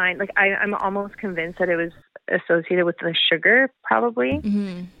now I find, like, I'm almost convinced that it was associated with the sugar, probably,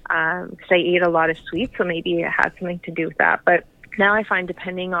 Mhm. because I ate a lot of sweets, so maybe it had something to do with that. But now I find,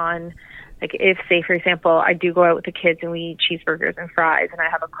 depending on, like, if, say, for example, I do go out with the kids and we eat cheeseburgers and fries and I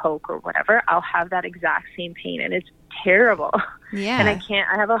have a Coke or whatever, I'll have that exact same pain, and it's terrible. Yeah. And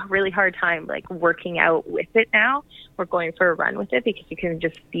I have a really hard time, like, working out with it now or going for a run with it, because you can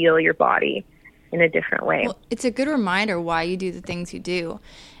just feel your body in a different way. Well, it's a good reminder why you do the things you do.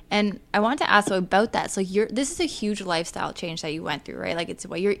 And I want to ask about that. So this is a huge lifestyle change that you went through, right? Like, it's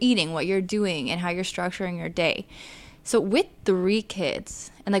what you're eating, what you're doing, and how you're structuring your day. So with 3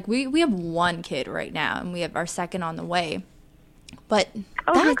 kids, and like we have 1 kid right now, and we have our second on the way. But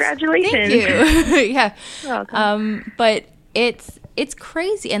Congratulations. Thank you. Yeah. You're welcome. But it's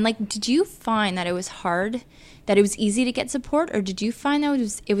crazy. And like, did you find that it was hard, that it was easy to get support, or did you find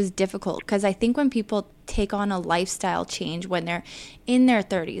that it was difficult? Because I think when people take on a lifestyle change when they're in their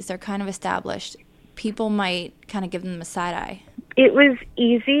 30s, they're kind of established, people might kind of give them a side eye. It was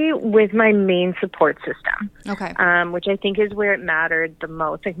easy with my main support system. Okay. Which I think is where it mattered the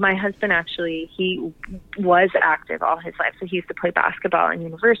most. Like, my husband, actually, he was active all his life. So he used to play basketball in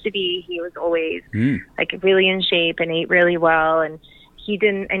university. He was always like really in shape and ate really well. And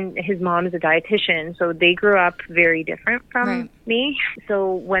and his mom is a dietitian. So they grew up very different from Right. me.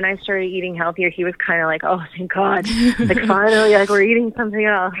 So when I started eating healthier, he was kind of like, oh, thank God. Like, finally, like, we're eating something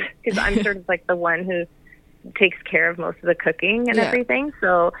else. Because I'm sort of like the one who takes care of most of the cooking and Yeah. everything.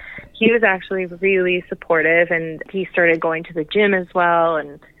 So he was actually really supportive, and he started going to the gym as well.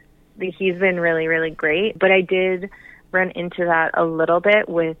 And he's been really, really great. But I did run into that a little bit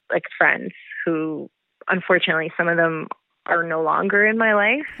with, like, friends who, unfortunately, some of them are no longer in my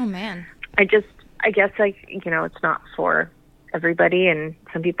life. Oh, man. I guess, like, you know, it's not for everybody, and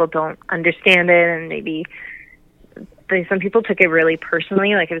some people don't understand it, and maybe some people took it really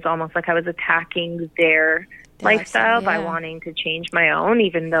personally. Like, it was almost like I was attacking their lifestyle by yeah. wanting to change my own,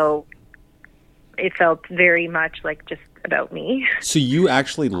 even though it felt very much like just about me. So you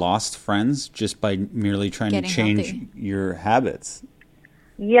actually lost friends just by merely trying Getting to change healthy. your habits?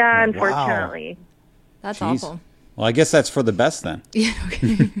 Yeah, Wow. unfortunately. That's Jeez. awful. Well, I guess that's for the best then. Yeah.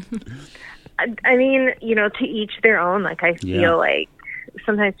 Okay. I mean, you know, to each their own. Like, I feel Yeah. like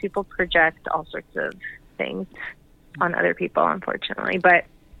sometimes people project all sorts of things on other people, unfortunately. But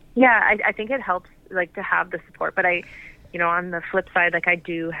yeah, I think it helps, like, to have the support. But you know, on the flip side, like, I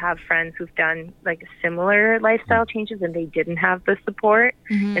do have friends who've done, like, similar lifestyle changes, and they didn't have the support,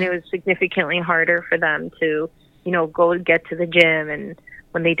 and it was significantly harder for them to, you know, go get to the gym, and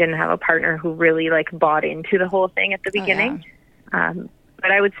when they didn't have a partner who really, like, bought into the whole thing at the beginning.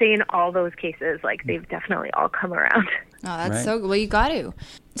 But I would say in all those cases, like, they've definitely all come around. Oh, that's Right. so well. You got to.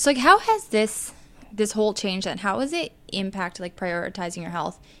 So, like, how has this whole change then? How has it impacted, like, prioritizing your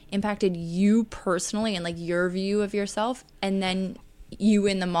health? Impacted you personally and like your view of yourself, and then you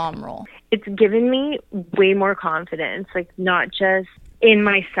in the mom role? It's given me way more confidence, like, not just in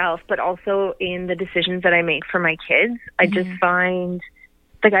myself, but also in the decisions that I make for my kids. I just find,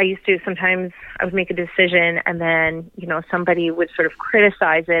 like, I used to, sometimes I would make a decision and then, you know, somebody would sort of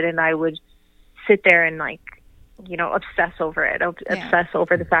criticize it, and I would sit there and, like, you know, obsess over it, obsess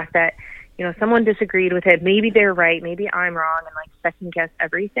over the fact that, you know, someone disagreed with it. Maybe they're right. Maybe I'm wrong, and, like, second guess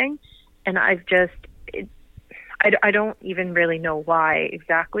everything. And I've just, I don't even really know why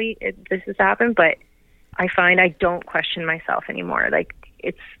exactly this has happened, but I find I don't question myself anymore. Like,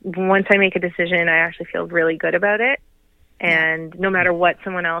 it's, once I make a decision, I actually feel really good about it. And no matter what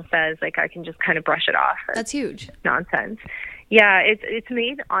someone else says, like, I can just kind of brush it off. That's huge. Nonsense. Yeah, it's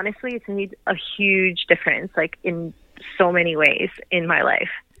made, honestly, it's made a huge difference, like, in so many ways in my life.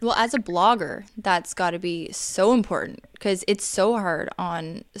 Well, as a blogger, that's got to be so important, because it's so hard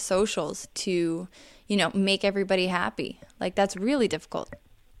on socials to, you know, make everybody happy. Like, that's really difficult.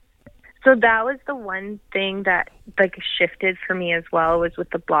 So that was the one thing that, like, shifted for me as well, was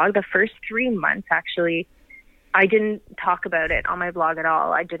with the blog. The first 3 months, actually, I didn't talk about it on my blog at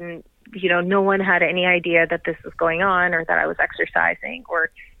all. I didn't, you know, no one had any idea that this was going on or that I was exercising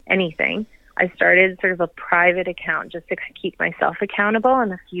or anything. I started sort of a private account just to keep myself accountable,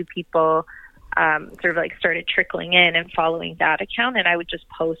 and a few people sort of, like, started trickling in and following that account, and I would just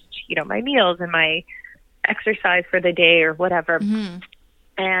post, you know, my meals and my exercise for the day or whatever.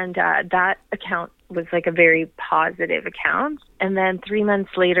 And that account was, like, a very positive account. And then 3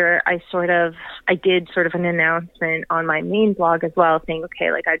 months later, I did sort of an announcement on my main blog as well, saying,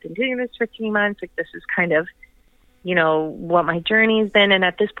 okay, like, I've been doing this for 3 months. Like, this is kind of, you know, what my journey's been. And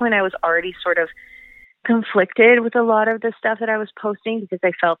at this point, I was already sort of conflicted with a lot of the stuff that I was posting, because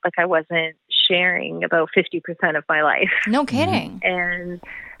I felt like I wasn't sharing about 50% of my life. No kidding. And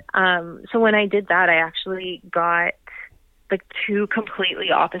so when I did that, I actually got, like, two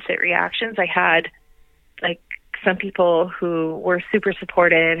completely opposite reactions. I had, like, some people who were super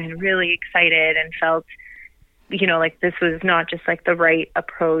supportive and really excited and felt, you know, like, this was not just, like, the right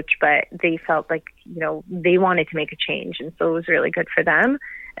approach, but they felt like, you know, they wanted to make a change. And so it was really good for them.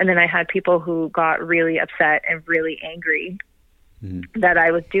 And then I had people who got really upset and really angry that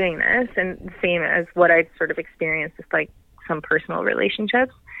I was doing this. And same as what I sort of experienced with, like, some personal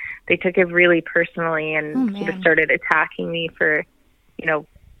relationships. They took it really personally and sort of started attacking me for, you know,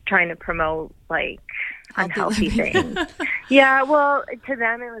 trying to promote, like, unhealthy things. Yeah, well, to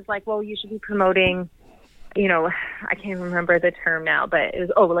them it was like, well, you should be promoting, you know, I can't remember the term now, but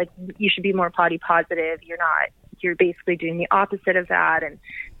it was, like, you should be more body positive. You're basically doing the opposite of that. And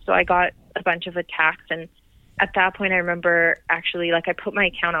so I got a bunch of attacks. And at that point, I remember actually, like, I put my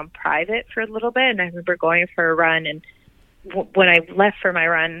account on private for a little bit, and I remember going for a run, and when I left for my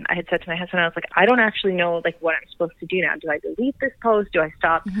run, I had said to my husband, I was like, I don't actually know, like, what I'm supposed to do now. Do I delete this post? Do I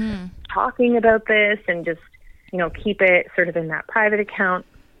stop talking about this and just, you know, keep it sort of in that private account?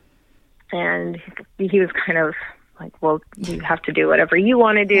 And he was kind of like, well, you have to do whatever you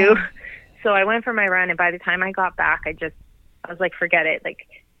want to do. So I went for my run, and by the time I got back, I was like, forget it. Like,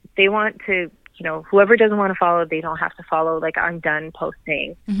 they want to, you know, whoever doesn't want to follow, they don't have to follow. Like, I'm done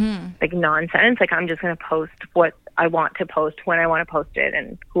posting like nonsense. Like, I'm just going to post what I want to post when I want to post it,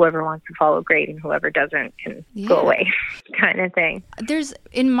 and whoever wants to follow, great, and whoever doesn't can go away, kind of thing. There's,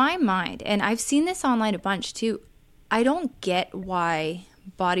 in my mind, and I've seen this online a bunch too, I don't get why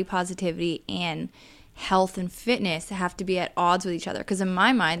body positivity and health and fitness have to be at odds with each other, because in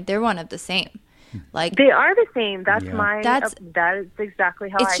my mind, they're one of the same. Like, they are the same. That's that is exactly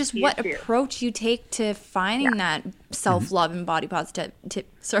how it's I just see what it too. approach you take to finding that self-love and body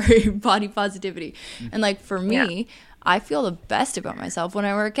positivity. And, like, for me, I feel the best about myself when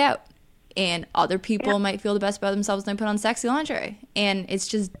I work out, and other people might feel the best about themselves when they put on sexy lingerie, and it's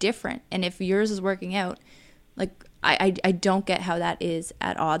just different. And if yours is working out, like, I don't get how that is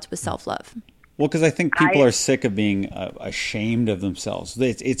at odds with self-love. Well, because I think people are sick of being ashamed of themselves.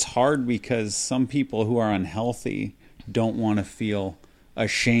 It's hard because some people who are unhealthy don't want to feel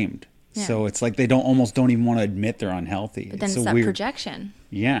ashamed. Yeah. So it's like they almost don't even want to admit they're unhealthy. But then it's that projection.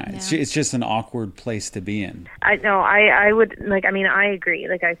 Yeah, it's just an awkward place to be in. I would, like, I mean, I agree.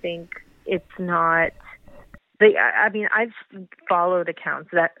 Like, I think it's not, like, I mean, I've followed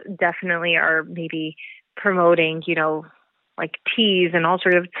accounts that definitely are maybe promoting, you know, like teas and all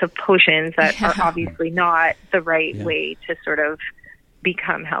sorts of potions that are obviously not the right way to sort of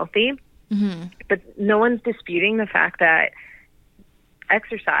become healthy. But no one's disputing the fact that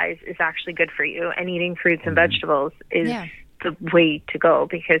exercise is actually good for you, and eating fruits and vegetables is Yeah. the way to go,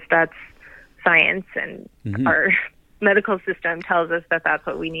 because that's science, and our medical system tells us that that's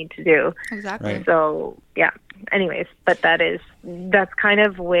what we need to do. Exactly. Right. So yeah, anyways, but that's kind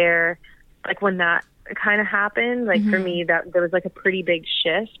of where, like, when that kind of happened, like for me, that there was like a pretty big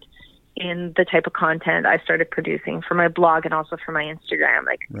shift in the type of content I started producing for my blog and also for my Instagram.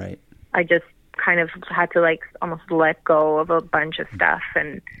 Like, Right. I just kind of had to like almost let go of a bunch of stuff,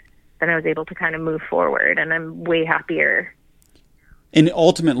 and then I was able to kind of move forward, and I'm way happier. And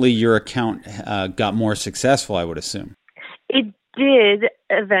ultimately, your account got more successful, I would assume. It did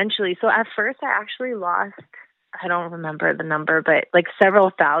eventually. So at first I actually lost, I don't remember the number, but like several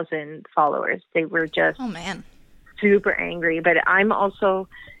thousand followers. They were just Oh man. super angry. But I'm also,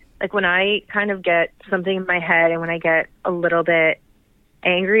 like, when I kind of get something in my head, and when I get a little bit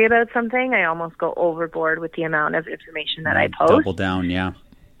angry about something, I almost go overboard with the amount of information that I post. Double down, yeah.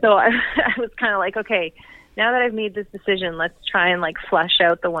 So I was kind of like, okay, now that I've made this decision, let's try and like flesh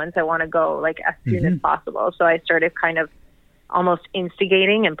out the ones I want to go like as soon as possible. So I started kind of almost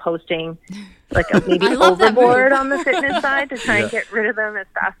instigating and posting like maybe I love that overboard move. on the fitness side to try and get rid of them as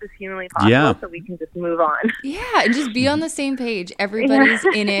fast as humanly possible, Yeah. so we can just move on. Yeah, and just be on the same page. Everybody's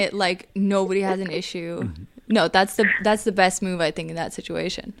in it. Like nobody has an issue. No, that's the best move, I think, in that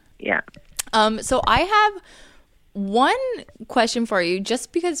situation. Yeah. So I have one question for you,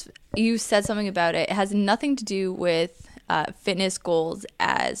 just because you said something about it. It has nothing to do with fitness goals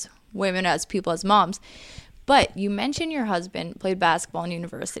as women, as people, as moms. But you mentioned your husband played basketball in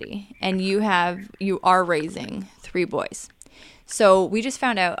university, and you are raising 3 boys. So we just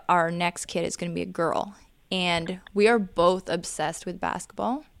found out our next kid is going to be a girl, and we are both obsessed with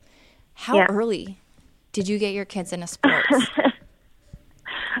basketball. How Yeah. early did you get your kids into sports?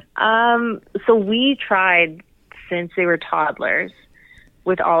 So we tried since they were toddlers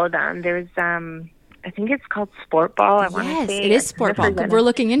with all of them. There's I think it's called sport ball. I want to Yes, say it is sport ball. represented. We're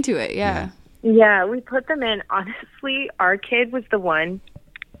looking into it. Yeah. Yeah, we put them in. Honestly, our kid was the one.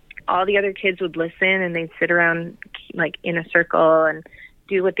 All the other kids would listen, and they'd sit around like in a circle and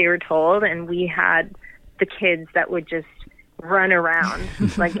do what they were told. And we had the kids that would just run around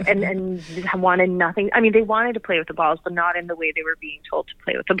like and wanted nothing. I mean, they wanted to play with the balls, but not in the way they were being told to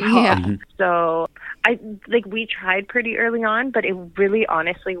play with the balls. Yeah. So we tried pretty early on, but it really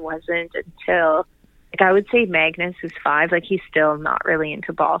honestly wasn't until, like, I would say Magnus, who's 5, like, he's still not really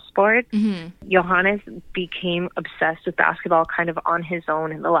into ball sports. Johannes became obsessed with basketball kind of on his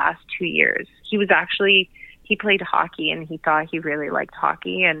own in the last 2 years. He played hockey, and he thought he really liked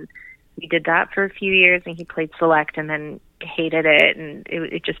hockey, and we did that for a few years, and he played select and then hated it, and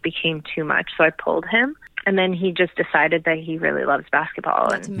it just became too much. So I pulled him, and then he just decided that he really loves basketball.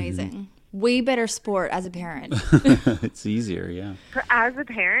 That's And amazing. Way better sport as a parent. It's easier, yeah. as a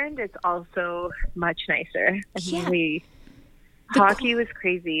parent, it's also much nicer. Yeah. Hockey was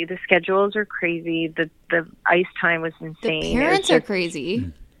crazy. The schedules were crazy. The ice time was The insane. It was parents are just-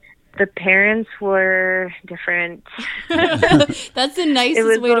 crazy. The parents were different. That's the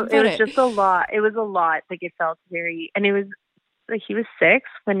nicest way to put it it. was just a lot. It was a lot. Like, it felt very, and it was like he was 6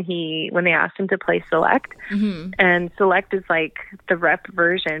 when they asked him to play select, and select is like the rep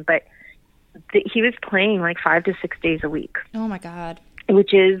version, but he was playing like 5 to 6 days a week, Oh my God.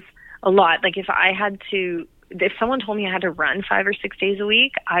 which is a lot. Like, if someone told me I had to run 5 or 6 days a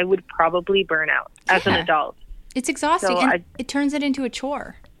week, I would probably burn out as an Yeah. adult. It's exhausting, So and it turns it into a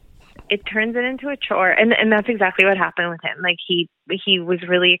chore. It turns it into a chore, and that's exactly what happened with him. Like, he was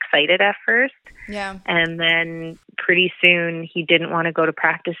really excited at first, Yeah. and then pretty soon he didn't want to go to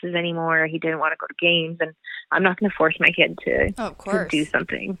practices anymore. He didn't want to go to games, and I'm not going to force my kid to Oh, of course. do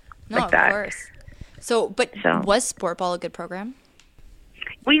something No, like of that. course. So, was sport ball a good program?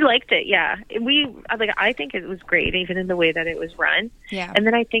 We liked it, yeah. I think it was great, even in the way that it was run. Yeah. And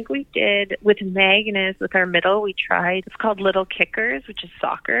then I think we did with Magnus, with our middle, we tried. It's called Little Kickers, which is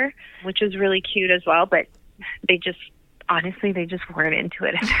soccer, which was really cute as well. But they just weren't into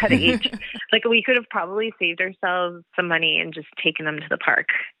it at that age. Like, we could have probably saved ourselves some money and just taken them to the park.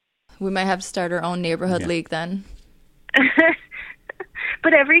 We might have to start our own neighborhood league then.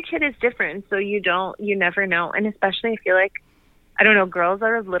 But every kid is different, so you never know. And especially, I feel like, I don't know, girls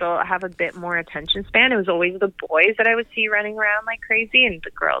are have a bit more attention span. It was always the boys that I would see running around like crazy, and the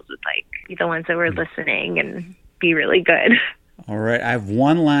girls would like be the ones that were listening and be really good. All right, I have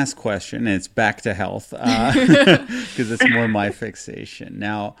one last question, and it's back to health, because it's more my fixation.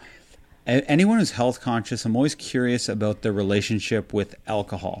 Now, anyone who's health conscious, I'm always curious about their relationship with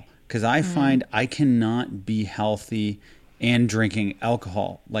alcohol, because I find I cannot be healthy and drinking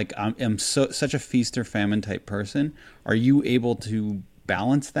alcohol. Like, I'm such a feast or famine type person. Are you able to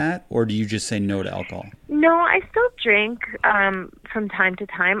balance that, or do you just say no to alcohol? No, I still drink from time to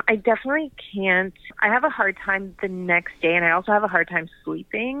time. I definitely can't. I have a hard time the next day, and I also have a hard time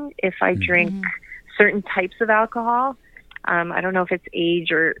sleeping if I drink certain types of alcohol. I don't know if it's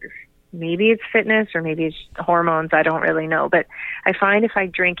age or maybe it's fitness or maybe it's hormones. I don't really know. But I find if I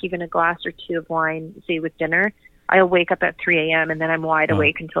drink even a glass or two of wine, say with dinner, I'll wake up at 3 a.m. and then I'm wide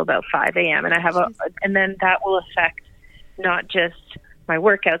awake until about 5 a.m. And and then that will affect not just my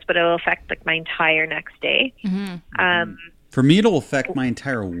workouts, but it'll affect like my entire next day. For me, it'll affect my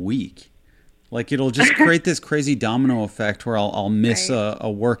entire week. Like it'll just create this crazy domino effect where I'll miss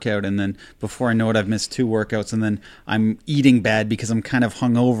a workout, and then before I know it, I've missed 2 workouts, and then I'm eating bad because I'm kind of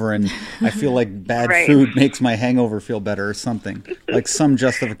hungover, and I feel like bad food makes my hangover feel better or something. Like some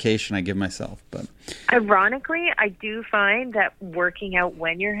justification I give myself. But ironically, I do find that working out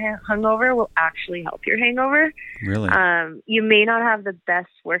when you're hungover will actually help your hangover. Really? You may not have the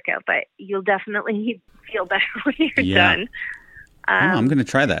best workout, but you'll definitely feel better when you're done. I'm going to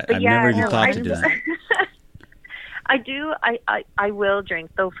try that. I've never even thought to do that. I do. I will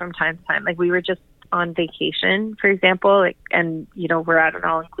drink though from time to time. Like we were just on vacation, for example, like, and we're at an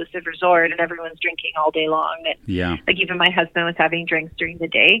all-inclusive resort and everyone's drinking all day long. And, like even my husband was having drinks during the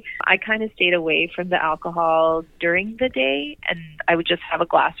day. I kind of stayed away from the alcohol during the day, and I would just have a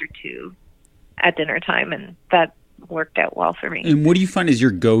glass or two at dinner time, and that worked out well for me. And what do you find is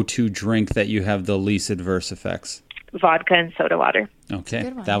your go-to drink that you have the least adverse effects? Vodka and soda water. Okay,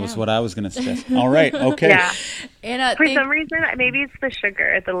 that was what I was going to suggest. All right, okay. Yeah. And, for some reason, maybe it's the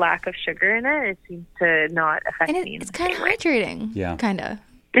sugar, the lack of sugar in it. It seems to not affect me. It's kind of hydrating. Yeah. Kind of.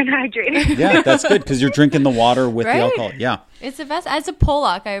 It's hydrating. Yeah, that's good because you're drinking the water with the alcohol. Yeah. It's the best. As a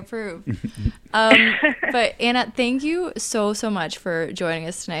Pollock, I approve. But Anna, thank you so much for joining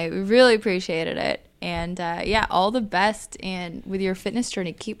us tonight. We really appreciated it. And all the best. And with your fitness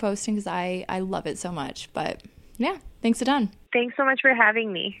journey, keep posting because I love it so much. But yeah, thanks a ton. Thanks so much for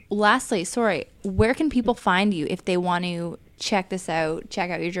having me. Lastly, where can people find you if they want to check this out,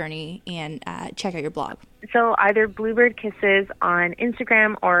 check out your journey, and check out your blog? So either Bluebird Kisses on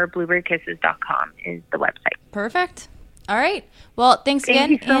Instagram or bluebirdkisses.com is the website. Perfect. All right. Well, thanks again.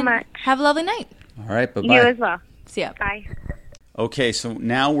 Thank you so much. Have a lovely night. All right. Bye-bye. You as well. See ya. Bye. Okay, so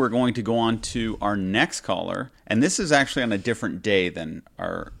now we're going to go on to our next caller, and this is actually on a different day than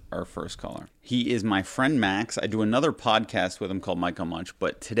our first caller. He is my friend Max. I do another podcast with him called Mike on Munch,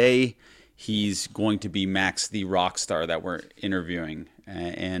 but today he's going to be Max the rock star that we're interviewing,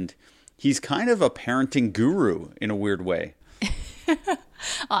 and he's kind of a parenting guru in a weird way.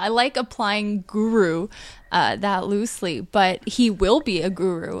 I like applying guru that loosely, but he will be a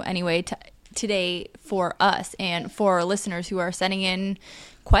guru anyway today for us and for our listeners who are sending in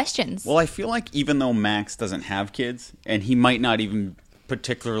questions. Well, I feel like even though Max doesn't have kids, and he might not even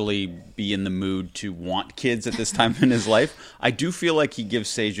particularly be in the mood to want kids at this time in his life, I do feel like he gives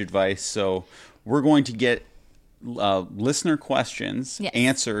sage advice. So we're going to get listener questions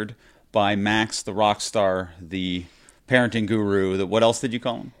answered by Max, the rock star, the parenting guru. What else did you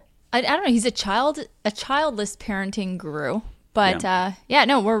call him? I don't know. He's a childless parenting guru. But,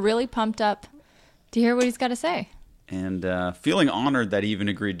 we're really pumped up to hear what he's got to say. And feeling honored that he even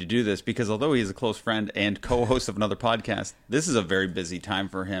agreed to do this, because although he's a close friend and co-host of another podcast, this is a very busy time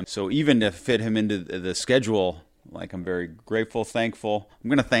for him. So even to fit him into the schedule, like, I'm very grateful, thankful. I'm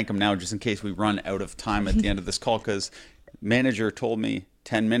going to thank him now just in case we run out of time at the end of this call, because manager told me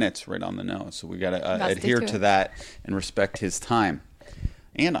 10 minutes right on the nose. So we got to adhere to that and respect his time.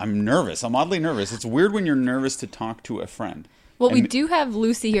 And I'm nervous. I'm oddly nervous. It's weird when you're nervous to talk to a friend. Well, we do have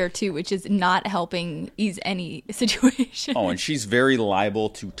Lucy here, too, which is not helping ease any situation. Oh, and she's very liable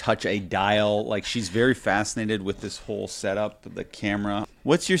to touch a dial. Like, she's very fascinated with this whole setup, the camera.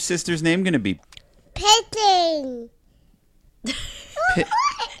 What's your sister's name going to be? Pitting.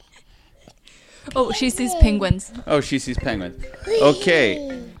 Oh, she sees penguins. Oh, she sees penguins.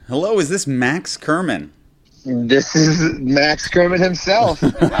 Okay. Hello, is this Max Kerman? This is Max Kerman himself.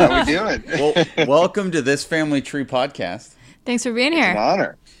 How are we doing? Well, welcome to This Family Tree podcast. Thanks for being here. It's an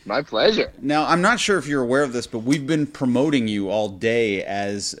honor. My pleasure. Now, I'm not sure if you're aware of this, but we've been promoting you all day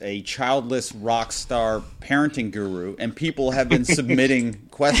as a childless rock star parenting guru, and people have been submitting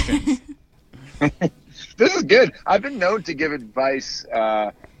questions. This is good. I've been known to give advice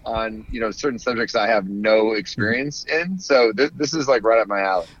on certain subjects I have no experience in, so this is like right up my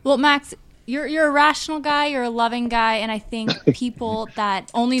alley. Well, Max, you're a rational guy, you're a loving guy, and I think people that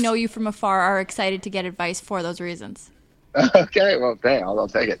only know you from afar are excited to get advice for those reasons. Okay, well, I'll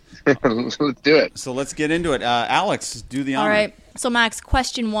take it. Let's do it. So let's get into it. Alex, do the honor. All right. So, Max,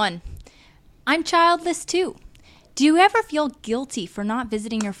 question 1. I'm childless, too. Do you ever feel guilty for not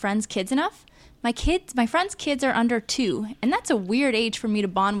visiting your friends' kids enough? My friends' kids are under 2, and that's a weird age for me to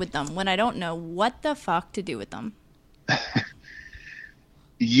bond with them when I don't know what the fuck to do with them.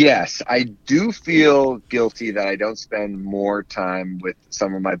 Yes, I do feel guilty that I don't spend more time with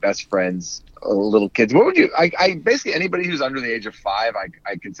some of my best friends' little kids. What would you? I basically anybody who's under the age of 5,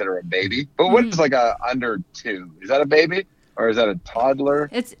 I consider a baby. But what is like a under 2? Is that a baby or is that a toddler?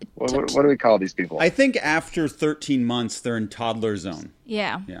 What do we call these people? I think after 13 months, they're in toddler zone.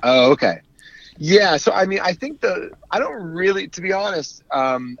 Yeah. Oh, okay. Yeah, so I mean, I think I don't really, to be honest,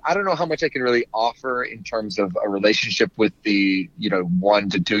 I don't know how much I can really offer in terms of a relationship with the 1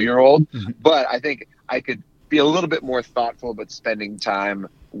 to 2 year old, but I think I could be a little bit more thoughtful about spending time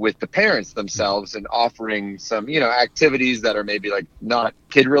with the parents themselves and offering some activities that are maybe like not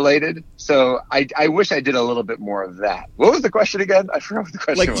kid related. So I wish I did a little bit more of that. What was the question again? I forgot what the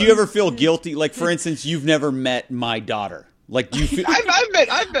question was. Like, do you ever feel guilty? Like, for instance, you've never met my daughter. Like, do you feel? I've met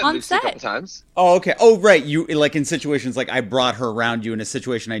On Lucy a set. couple times. Oh, okay. Oh, right. You like in situations like I brought her around you in a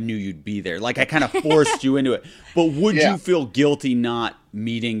situation I knew you'd be there. Like I kind of forced you into it. But would you feel guilty not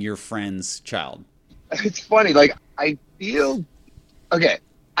meeting your friend's child? It's funny. Like I don't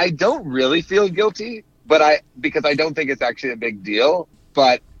really feel guilty, but because I don't think it's actually a big deal.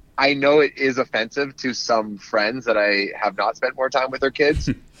 But I know it is offensive to some friends that I have not spent more time with their kids.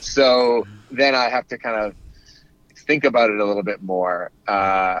 So then I have to kind of think about it a little bit more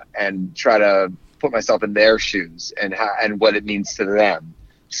and try to put myself in their shoes and what it means to them.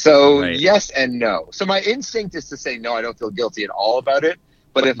 So Yes and no. So my instinct is to say no, I don't feel guilty at all about it.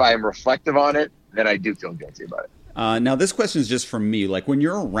 But if I am reflective on it, then I do feel guilty about it. Now, this question is just from me. Like, when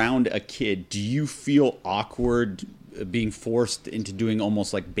you're around a kid, do you feel awkward being forced into doing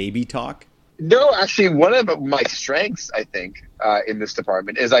almost like baby talk? No, actually, one of my strengths, I think, in this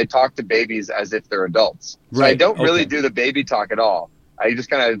department is I talk to babies as if they're adults. So I don't really do the baby talk at all. I just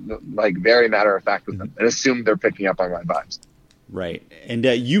kind of like very matter of fact with them and assume they're picking up on my vibes. Right. And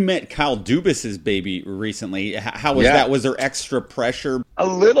you met Kyle Dubas's baby recently. How was that? Was there extra pressure? A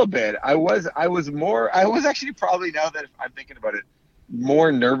little bit. I was actually probably, now that I'm thinking about it,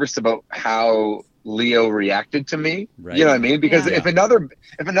 more nervous about how Leo reacted to me. Right. You know what I mean? Because if another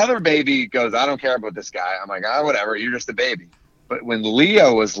baby goes, I don't care about this guy, I'm like, whatever, you're just a baby. But when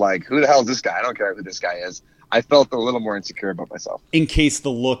Leo was like, who the hell is this guy? I don't care who this guy is. I felt a little more insecure about myself. In case the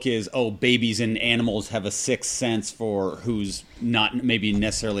look is, babies and animals have a sixth sense for who's not maybe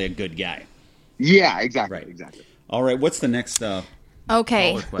necessarily a good guy. Yeah, exactly. Right. Exactly. All right. What's the next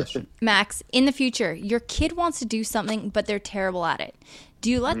question? Max, in the future, your kid wants to do something, but they're terrible at it. Do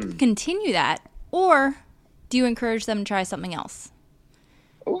you let them continue that? Or do you encourage them to try something else?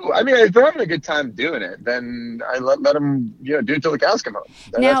 Ooh, I mean, if they're having a good time doing it, then I let them, do it till the cows come home.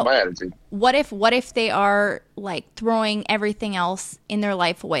 That's my attitude. What if they are like throwing everything else in their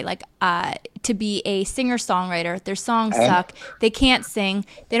life away? Like to be a singer-songwriter, their songs suck, they can't sing,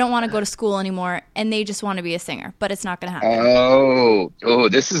 they don't want to go to school anymore, and they just want to be a singer, but it's not going to happen. Oh,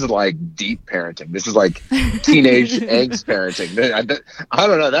 this is like deep parenting. This is like teenage angst parenting. I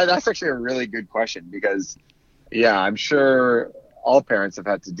don't know. That's actually a really good question because, I'm sure all parents have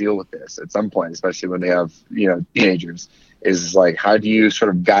had to deal with this at some point, especially when they have, teenagers, is like, how do you sort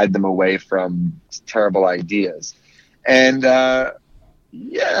of guide them away from terrible ideas? And, I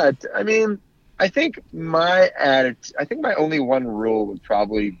mean, I think my only one rule would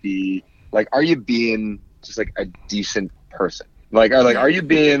probably be like, are you being just like a decent person? Are you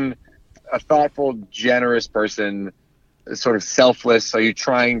being a thoughtful, generous person, sort of selfless? Are you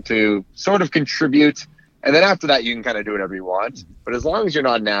trying to sort of contribute? And then after that, you can kind of do whatever you want. But as long as you're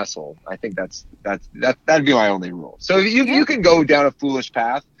not an asshole, I think that'd be my only rule. So you can go down a foolish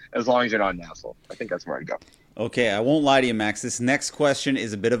path as long as you're not an asshole. I think that's where I'd go. Okay, I won't lie to you, Max. This next question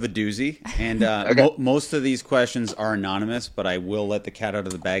is a bit of a doozy. And most of these questions are anonymous, but I will let the cat out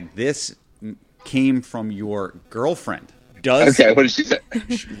of the bag. This came from your girlfriend. Okay, what did she say?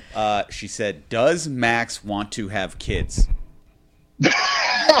 She said, does Max want to have kids?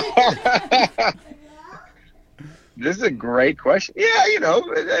 This is a great question. Yeah,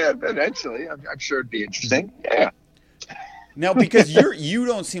 eventually. I'm sure it'd be interesting. Yeah. Now, because you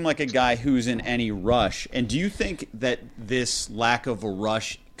don't seem like a guy who's in any rush, and do you think that this lack of a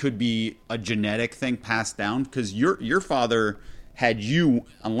rush could be a genetic thing passed down? Because your father had you,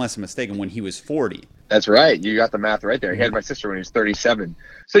 unless I'm mistaken, when he was 40. That's right. You got the math right there. He had my sister when he was 37.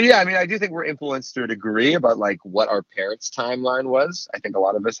 So, I mean, I do think we're influenced to a degree about like what our parents' timeline was. I think a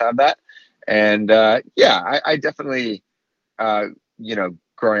lot of us have that. And I definitely,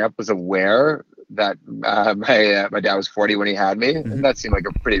 growing up was aware that my dad was 40 when he had me, and that seemed like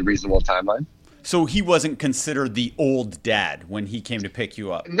a pretty reasonable timeline. So he wasn't considered the old dad when he came to pick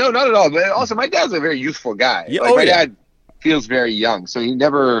you up. No, not at all. But also, my dad's a very youthful guy. Yeah, Like, oh, my yeah. dad feels very young, so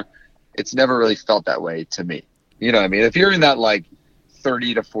it's never really felt that way to me. You know what I mean? If you're in that like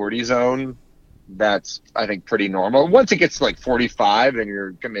 30 to 40 zone, that's, I think, pretty normal. Once it gets to like 45, then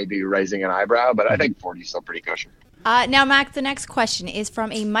you're maybe raising an eyebrow, but I think 40 is still pretty kosher. Now, Max, the next question is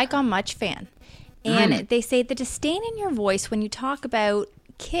from a Mike on Much fan. And they say the disdain in your voice when you talk about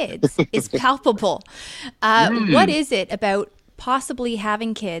kids is palpable. What is it about possibly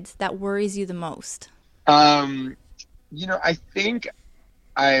having kids that worries you the most? You know, I think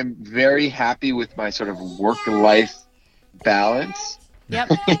I'm very happy with my sort of work-life balance.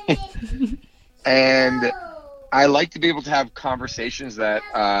 Yep. And I like to be able to have conversations that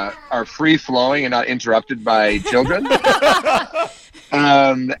are free-flowing and not interrupted by children.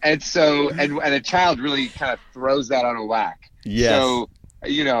 And a child really kind of throws that on a whack. Yes. So,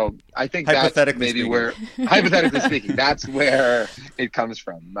 you know, I think that's Hypothetically maybe speaking. where, hypothetically speaking, that's where it comes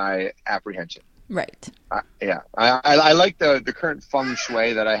from, my apprehension. Right. I like the current feng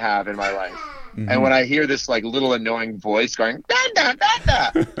shui that I have in my life. Mm-hmm. And when I hear this like little annoying voice going, da, da,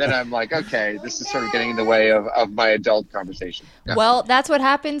 da, da, then I'm like, okay, this is sort of getting in the way of my adult conversation. Yeah. Well, that's what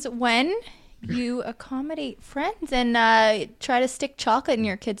happens when you accommodate friends and try to stick chocolate in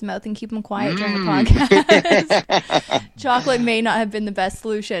your kid's mouth and keep them quiet during the podcast. Chocolate may not have been the best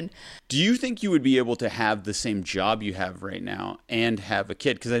solution. Do you think you would be able to have the same job you have right now and have a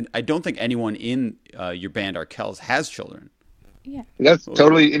kid? Because I don't think anyone in your band, Arkells, has children. Yeah. That's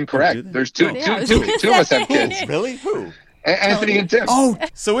totally do incorrect. they? There's two Yeah, I was of gonna us have say. kids. Really? Who? Anthony and Tim. Oh,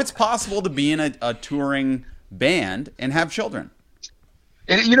 so it's possible to be in a touring band and have children.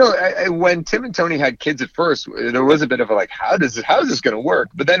 And, you know, when Tim and Tony had kids at first, there was a bit of a like, how is this going to work?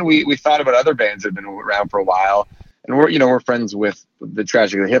 But then we thought about other bands that have been around for a while, and we're friends with the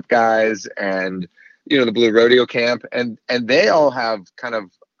Tragically Hip guys and, you know, the Blue Rodeo Camp, and they all have kind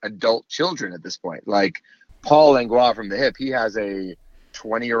of adult children at this point. Like Paul Langlois from the Hip, he has a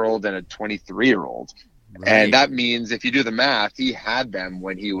 20-year-old and a 23-year-old. Right. And that means if you do the math, he had them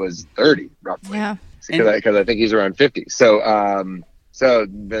when he was 30, roughly. Yeah. Because I think he's around 50. So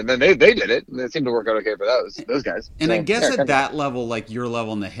then they did it, and it seemed to work out okay for those guys. And So, I guess yeah, at that level, like your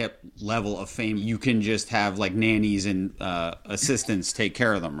level and the Hip level of fame, you can just have like nannies and assistants take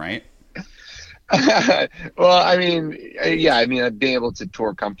care of them, right? well, I mean, being able to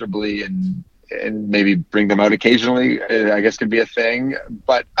tour comfortably and maybe bring them out occasionally, I guess could be a thing.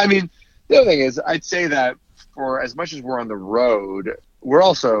 But I mean, the other thing is, I'd say that for as much as we're on the road, we're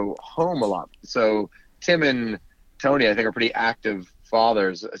also home a lot. So Tim and Tony, I think, are pretty active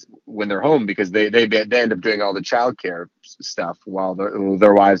fathers when they're home because they end up doing all the childcare stuff while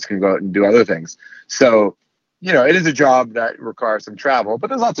their wives can go out and do other things. So, you know, it is a job that requires some travel, but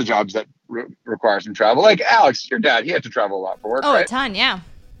there's lots of jobs that require some travel. Like Alex, your dad, he had to travel a lot for work, Oh, right? a ton, yeah.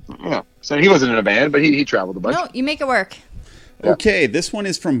 Yeah. So he wasn't in a band, but he traveled a bunch. No, you make it work. Yeah. Okay, this one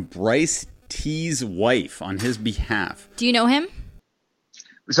is from Bryce T's wife on his behalf. Do you know him?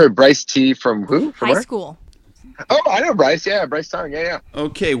 Sorry, Bryce T from who? From High where? school. Oh, I know Bryce. Yeah, Bryce Tong. Yeah.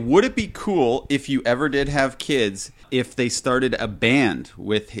 Okay, would it be cool if you ever did have kids if they started a band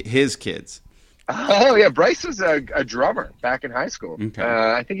with his kids? Oh, yeah. Bryce was a drummer back in high school. Okay.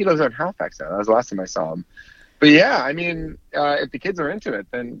 I think he lives out in Halifax now. That was the last time I saw him. But yeah, I mean, if the kids are into it,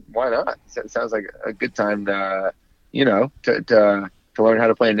 then why not? It sounds like a good time to, you know, to learn how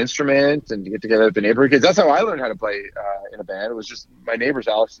to play an instrument and to get together with the neighborhood kids. That's how I learned how to play in a band. It was just my neighbors,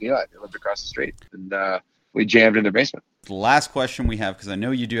 Alex and Eli. They lived across the street, and we jammed in their basement. The last question we have, because I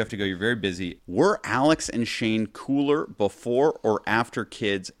know you do have to go, you're very busy. Were Alex and Shane cooler before or after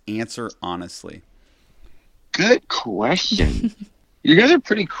kids? Answer honestly. Good question. You guys are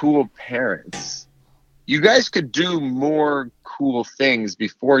pretty cool parents. You guys could do more cool things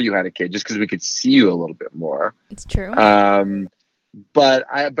before you had a kid, just because we could see you a little bit more. It's true. But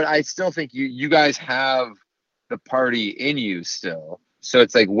I still think you guys have the party in you still. So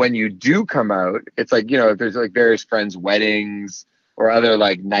it's like when you do come out, it's like, you know, if there's like various friends' weddings or other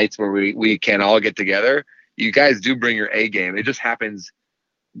like nights where we can all get together, you guys do bring your A game. It just happens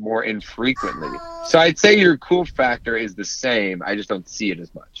more infrequently. So I'd say your cool factor is the same. I just don't see it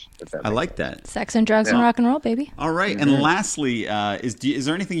as much. I like that. Sex and drugs and Yeah. rock and roll, baby. All right. And lastly, is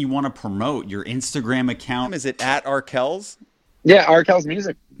there anything you want to promote? Your Instagram account? Is it at Arkells? Yeah, Arkells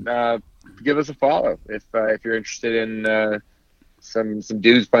Music. Give us a follow if you're interested in some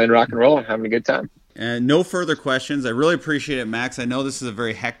dudes playing rock and roll and having a good time. No further questions. I really appreciate it, Max. I know this is a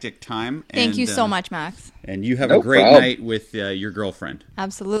very hectic time. Thank you so much, Max. And you have No a great problem. night with your girlfriend.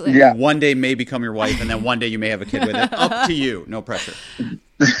 Absolutely. Yeah. One day may become your wife, and then one day you may have a kid with it. Up to you. No pressure.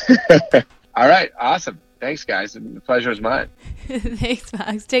 All right. Awesome. Thanks, guys. The pleasure is mine. Thanks,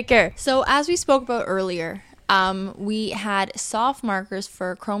 Max. Take care. So as we spoke about earlier, we had soft markers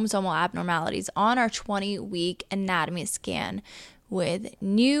for chromosomal abnormalities on our 20-week anatomy scan with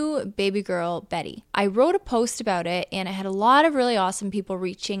new baby girl Betty. I wrote a post about it and I had a lot of really awesome people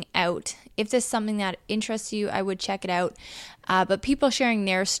reaching out. If this is something that interests you, I would check it out. But people sharing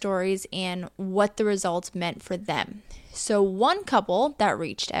their stories and what the results meant for them. So one couple that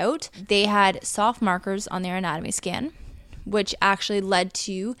reached out, they had soft markers on their anatomy scan, which actually led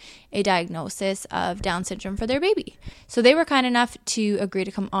to a diagnosis of Down syndrome for their baby. So they were kind enough to agree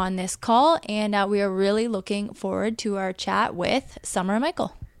to come on this call, and we are really looking forward to our chat with Summer and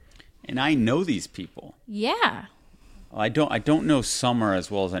Michael. And I know these people. Yeah. I don't know Summer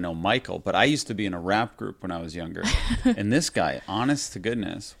as well as I know Michael, but I used to be in a rap group when I was younger. And this guy, honest to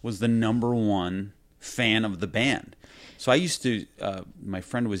goodness, was the #1 fan of the band. So I used to, my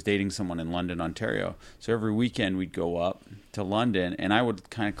friend was dating someone in London, Ontario. So every weekend we'd go up to London and I would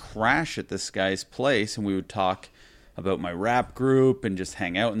kind of crash at this guy's place and we would talk about my rap group and just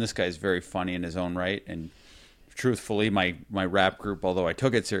hang out. And this guy's very funny in his own right. And truthfully, my rap group, although I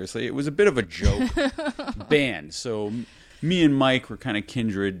took it seriously, it was a bit of a joke band. So me and Mike were kind of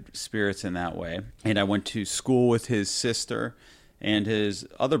kindred spirits in that way. And I went to school with his sister and his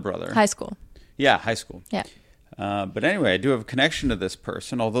other brother. High school. Yeah, high school. Yeah. But anyway, I do have a connection to this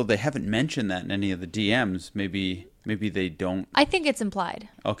person, although they haven't mentioned that in any of the DMs. Maybe they don't. I think it's implied.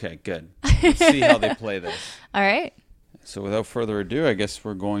 Okay, good. Let's see how they play this. All right. So without further ado, I guess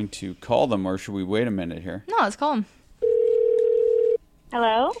we're going to call them, or should we wait a minute here? No, let's call him.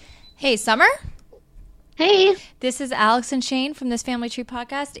 Hello? Hey, Summer. Hey. This is Alex and Shane from this Family Tree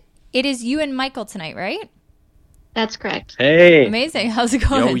podcast. It is you and Michael tonight, right? That's correct. Hey. Amazing. How's it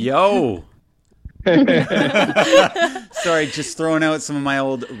going? Yo. Sorry, just throwing out some of my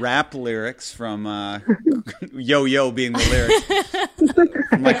old rap lyrics from Yo being the lyrics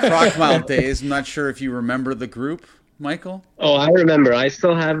from my Crocmile days. I'm not sure if you remember the group, Michael. Oh, I remember. I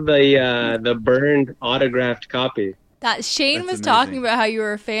still have the burned autographed copy. That Shane That's was amazing. talking about how you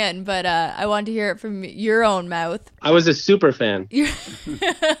were a fan, but I wanted to hear it from your own mouth. I was a super fan. I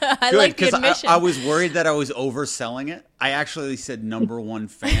Good, like the because admission. I was worried that I was overselling it. I actually said #1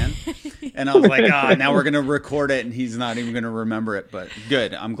 fan, and I was like, now we're going to record it, and he's not even going to remember it. But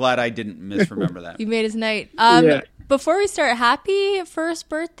good. I'm glad I didn't misremember that. You made his night. Yeah. Before we start, happy first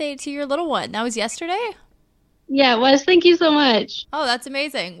birthday to your little one. That was yesterday? Yeah, it was. Thank you so much. Oh, that's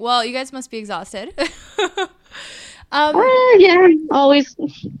amazing. Well, you guys must be exhausted. Yeah, always.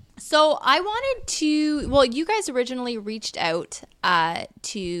 So I wanted to, well, you guys originally reached out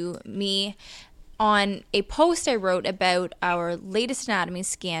to me on a post I wrote about our latest anatomy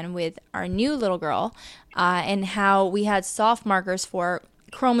scan with our new little girl and how we had soft markers for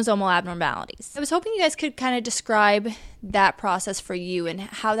chromosomal abnormalities. I was hoping you guys could kind of describe that process for you and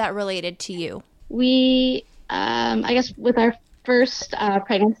how that related to you. We, I guess with our first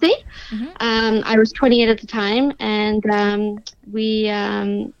pregnancy, I was 28 at the time, and we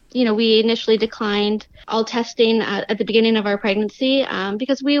initially declined all testing at the beginning of our pregnancy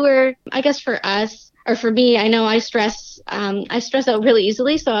because we were, I guess for us, or for me, I know I stress out really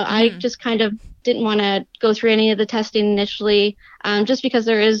easily, so I just kind of didn't want to go through any of the testing initially, just because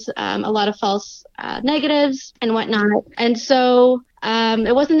there is a lot of false negatives and whatnot. And so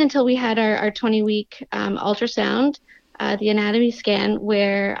it wasn't until we had our 20-week ultrasound, the anatomy scan,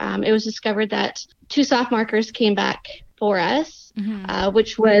 where it was discovered that 2 soft markers came back for us,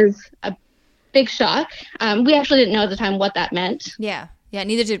 which was a big shock. We actually didn't know at the time what that meant. Yeah,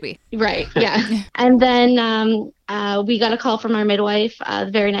 neither did we. Right, yeah. And then we got a call from our midwife the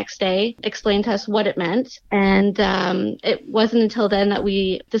very next day, explained to us what it meant. And it wasn't until then that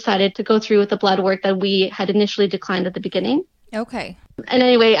we decided to go through with the blood work that we had initially declined at the beginning. Okay. And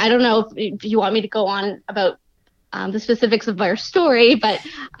anyway, I don't know if you want me to go on about the specifics of our story, but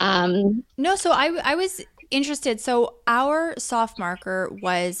No, so I was interested. So our soft marker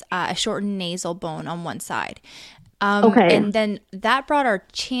was a shortened nasal bone on one side. Okay. And then that brought our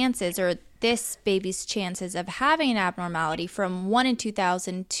chances, or this baby's chances, of having an abnormality from 1 in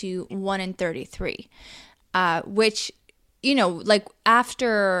 2,000 to 1 in 33, which, like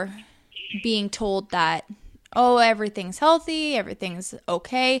after being told that, oh, everything's healthy, everything's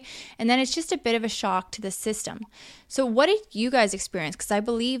okay, and then it's just a bit of a shock to the system. So what did you guys experience? Because I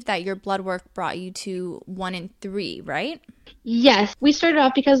believe that your blood work brought you to 1 in 3, right? yes, we started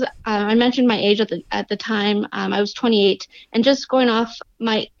off because I mentioned my age at the time. I was 28, and just going off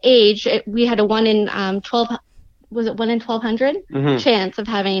my age, we had a 1 in 12. Was it 1 in 1,200 chance of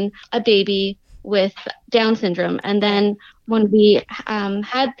having a baby with Down syndrome. And then when we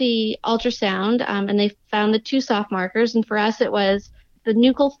had the ultrasound, and they found the 2 soft markers, and for us it was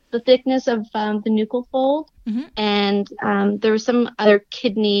the thickness of the nuchal fold, and there was some other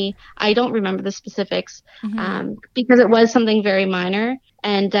kidney. I don't remember the specifics because it was something very minor.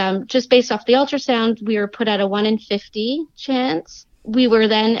 And just based off the ultrasound, we were put at a 1 in 50 chance. We were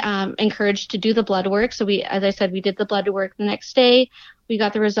then encouraged to do the blood work. So as I said, we did the blood work the next day. We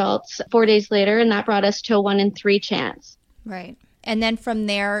got the results 4 days later, and that brought us to a 1 in 3 chance. Right. And then from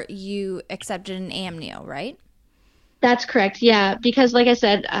there, you accepted an amnio, right? That's correct. Yeah. Because like I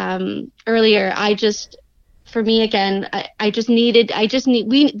said earlier, for me again,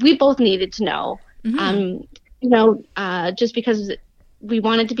 we both needed to know, just because we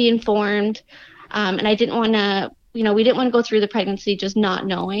wanted to be informed. And I didn't want to, we didn't want to go through the pregnancy just not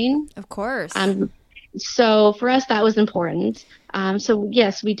knowing. Of course. So for us, that was important. So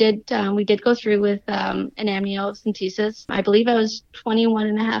yes, we did go through with an amniocentesis. I believe I was 21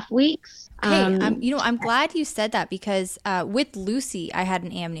 and a half weeks. I'm glad you said that because with Lucy, I had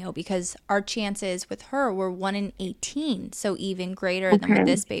an amnio because our chances with her were 1 in 18, so even greater than with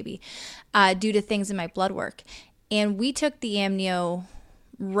this baby, due to things in my blood work. And we took the amnio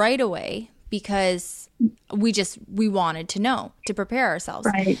right away because we wanted to know, to prepare ourselves.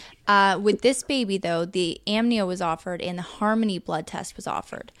 Right. With this baby, though, the amnio was offered and the Harmony blood test was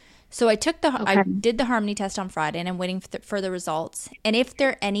offered. So I did the Harmony test on Friday, and I'm waiting for the results. And if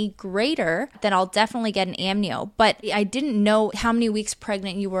they're any greater, then I'll definitely get an amnio. But I didn't know how many weeks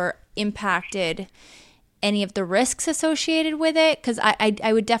pregnant you were impacted, any of the risks associated with it, because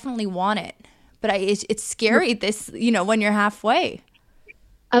I would definitely want it. But it's scary when you're halfway.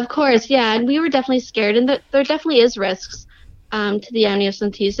 Of course, yeah, and we were definitely scared, and there definitely is risks to the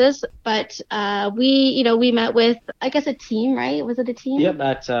amniocentesis. But we met with, I guess, a team, right? Was it a team? Yep,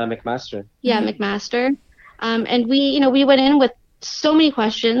 at McMaster. Yeah, McMaster, and we went in with so many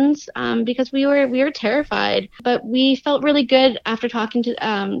questions because we were terrified, but we felt really good after talking to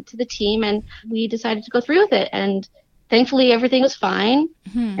the team, and we decided to go through with it. And thankfully, everything was fine.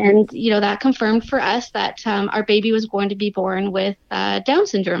 And, that confirmed for us that our baby was going to be born with Down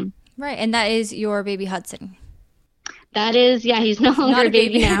syndrome. Right. And that is your baby Hudson. That is, yeah, he's no longer a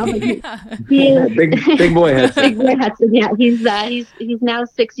baby now. But big boy Hudson. Big boy Hudson, yeah. He's now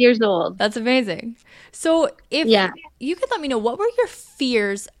 6 years old. That's amazing. So if you could let me know, what were your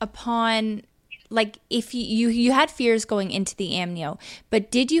fears upon, like, if you had fears going into the amnio, but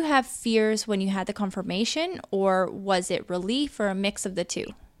did you have fears when you had the confirmation, or was it relief or a mix of the two?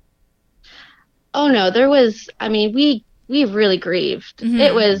 Oh no, there was, we really grieved.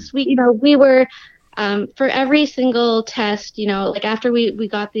 It was, we were, for every single test, like after we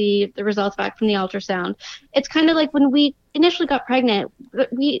got the results back from the ultrasound, it's kind of like when we initially got pregnant,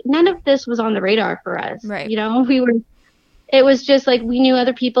 none of this was on the radar for us. Right. It was just like we knew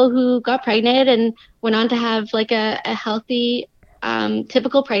other people who got pregnant and went on to have like a healthy,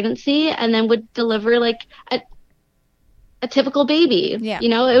 typical pregnancy, and then would deliver like a typical baby. Yeah.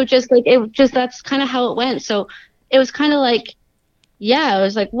 It was just that's kind of how it went. So it was kind of like, yeah, it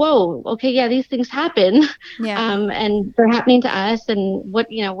was like, whoa, okay, yeah, these things happen. Yeah. And they're happening to us, and what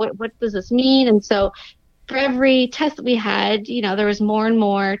does this mean? And so for every test that we had, there was more and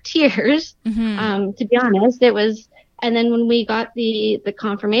more tears. To be honest, it was. And then when we got the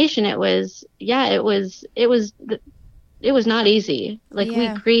confirmation, it was not easy. Like we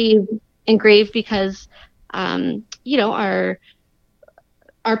grieved because, our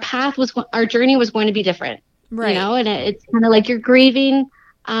journey was going to be different, right? And it's kind of like you're grieving,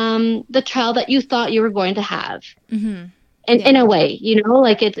 the child that you thought you were going to have, in a way,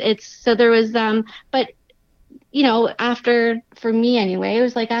 like it's, so there was, but for me anyway, it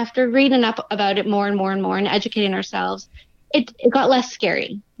was like after reading up about it more and more and more and educating ourselves, it got less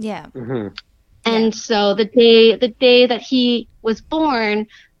scary. Yeah. And so the day that he was born,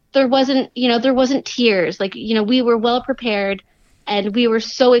 there wasn't tears. Like, we were well prepared and we were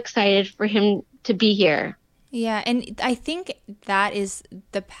so excited for him to be here. Yeah, and I think that is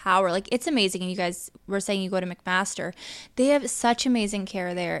the power. Like, it's amazing. And you guys were saying you go to McMaster. They have such amazing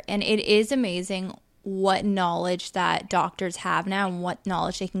care there. And it is amazing what knowledge that doctors have now and what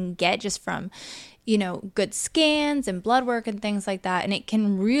knowledge they can get just from, good scans and blood work and things like that. And it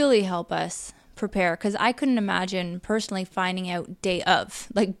can really help us prepare, because I couldn't imagine personally finding out day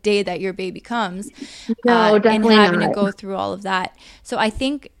that your baby comes, and having to go through all of that. So I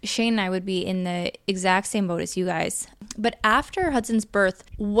think Shane and I would be in the exact same boat as you guys. But after Hudson's birth,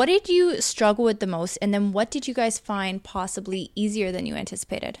 what did you struggle with the most? And then what did you guys find possibly easier than you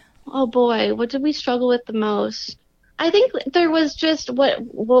anticipated? Oh boy, what did we struggle with the most? I think there was just what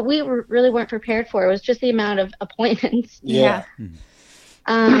we really weren't prepared for was just the amount of appointments. Yeah.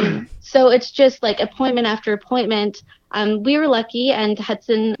 So it's just like appointment after appointment. We were lucky, and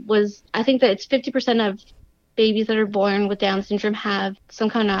Hudson was, I think that it's 50% of babies that are born with Down syndrome have some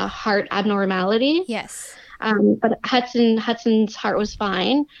kind of heart abnormality. Yes. But Hudson's heart was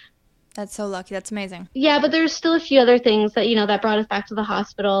fine. That's so lucky. That's amazing. Yeah, but there's still a few other things that, that brought us back to the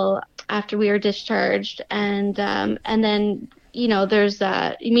hospital after we were discharged. And then, there's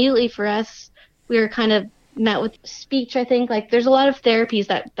immediately for us, we were kind of met with speech, I think. Like there's a lot of therapies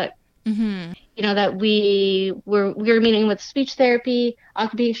that that we were meeting with: speech therapy,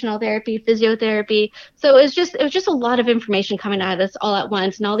 occupational therapy, physiotherapy. So it was just a lot of information coming at us all at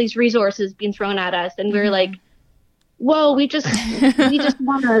once, and all these resources being thrown at us, and we were like, whoa, we just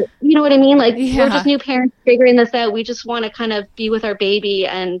want to, you know what I mean? Like we're just new parents figuring this out. We just want to kind of be with our baby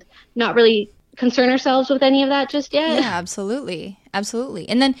and not really concern ourselves with any of that just yet. Yeah, absolutely. Absolutely.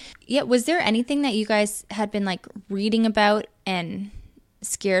 And then, was there anything that you guys had been like reading about and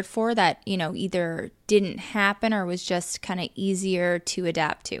scared for that, either didn't happen or was just kind of easier to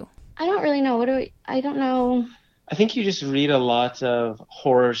adapt to? I don't really know. I don't know. I think you just read a lot of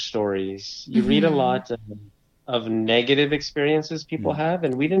horror stories. You read a lot of negative experiences people have,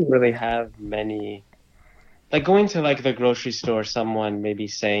 and we didn't really have many. Like going to like the grocery store, someone maybe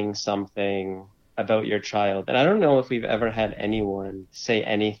saying something about your child. And I don't know if we've ever had anyone say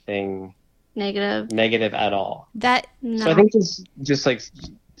anything negative at all. No. So I think just like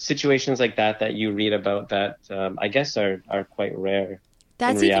situations like that you read about that I guess are quite rare.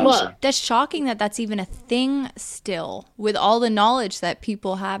 That's that's shocking that's even a thing still, with all the knowledge that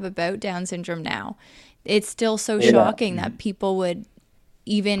people have about Down syndrome now. It's still so shocking that people would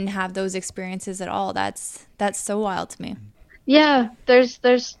even have those experiences at all. That's so wild to me. Yeah, there's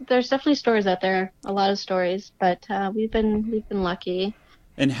definitely stories out there, a lot of stories, but we've been lucky.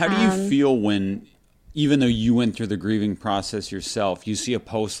 And how do you feel when, even though you went through the grieving process yourself, you see a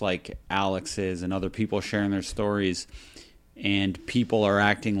post like Alex's and other people sharing their stories, and people are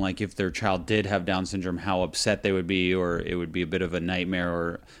acting like if their child did have Down syndrome, how upset they would be, or it would be a bit of a nightmare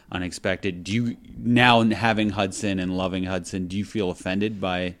or unexpected. Do you, now having Hudson and loving Hudson, do you feel offended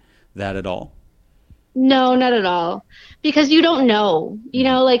by that at all? No, not at all. Because you don't know,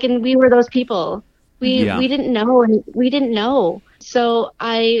 and we were those people. We didn't know, and we didn't know. So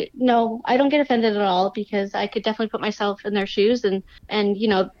I don't get offended at all, because I could definitely put myself in their shoes, and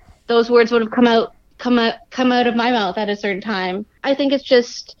those words would have come out of my mouth at a certain time. I think it's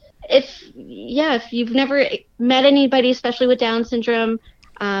just, if you've never met anybody, especially with Down syndrome,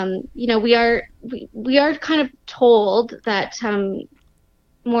 we are kind of told that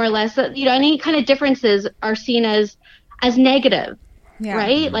more or less that any kind of differences are seen as negative,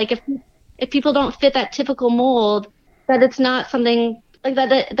 right? Like if people don't fit that typical mold, that it's not something like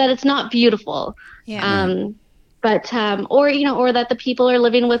that it's not beautiful. But or that the people are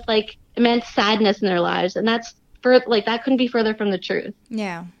living with like immense sadness in their lives, and that's that couldn't be further from the truth.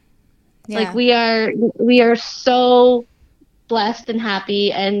 Like we are so blessed and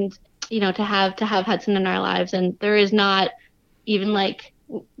happy, and to have Hudson in our lives, and there is no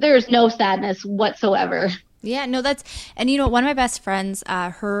sadness whatsoever. Yeah, no, and one of my best friends,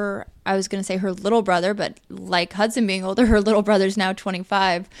 I was going to say her little brother, but like Hudson being older, her little brother's now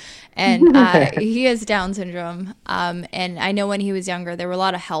 25, and he has Down syndrome. And I know when he was younger, there were a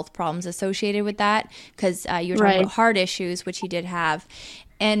lot of health problems associated with that, because you were talking about heart issues, which he did have.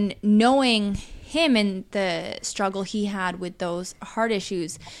 And knowing him and the struggle he had with those heart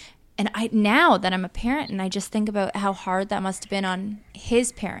issues, and now that I'm a parent, and I just think about how hard that must have been on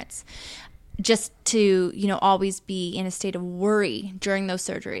his parents, just to, always be in a state of worry during those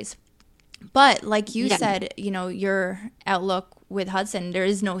surgeries. But like you said, your outlook with Hudson, there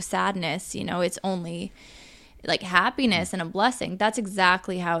is no sadness, it's only like happiness and a blessing. That's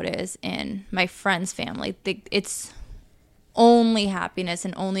exactly how it is in my friend's family. It's only happiness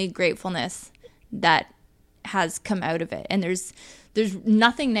and only gratefulness that has come out of it. And there's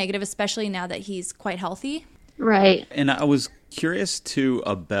nothing negative, especially now that he's quite healthy. Right. And I was curious too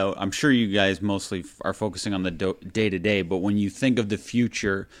about, I'm sure you guys mostly are focusing on the day-to-day, but when you think of the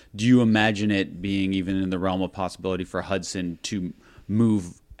future, do you imagine it being even in the realm of possibility for Hudson to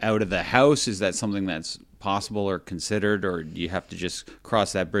move out of the house? Is that something that's possible or considered, or do you have to just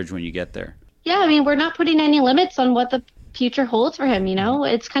cross that bridge when you get there? Yeah, I mean, we're not putting any limits on what the future holds for him,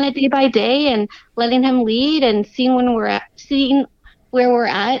 It's kind of day by day, and letting him lead, and seeing where we're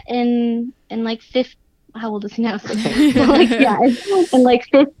at in like 50. How old is he now? In like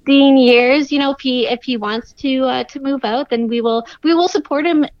 15 years, if he wants to move out, then we will support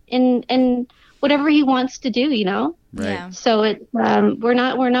him in whatever he wants to do, Right. Yeah. So it we're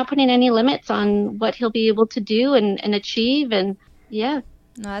not putting any limits on what he'll be able to do and achieve, and yeah.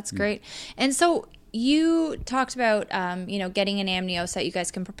 No, that's great. And so you talked about, getting an amnio so that you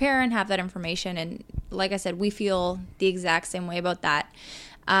guys can prepare and have that information. And like I said, we feel the exact same way about that.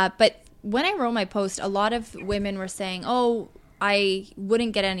 But when I wrote my post, a lot of women were saying, oh, I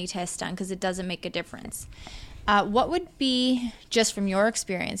wouldn't get any tests done because it doesn't make a difference. What would be, just from your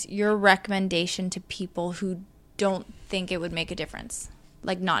experience, your recommendation to people who don't think it would make a difference,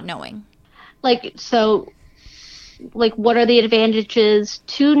 like not knowing? Like, so, like, what are the advantages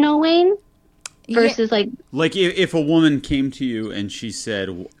to knowing versus Like if a woman came to you and she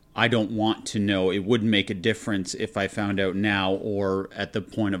said, I don't want to know, it wouldn't make a difference if I found out now or at the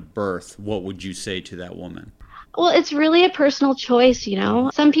point of birth, what would you say to that woman? Well, it's really a personal choice, you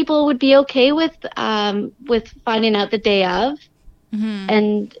know. Some people would be okay with finding out the day of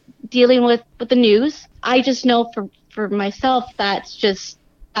and dealing with the news. I just know for myself that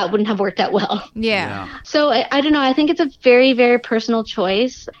wouldn't have worked out well. Yeah. So I don't know. I think it's a very, very personal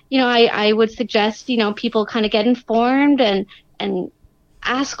choice. You know, I would suggest, people kind of get informed and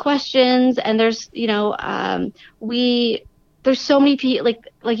ask questions. And there's, there's so many people,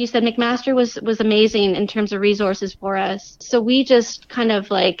 like you said, McMaster was amazing in terms of resources for us. So we just kind of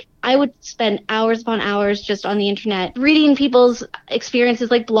I would spend hours upon hours just on the internet reading people's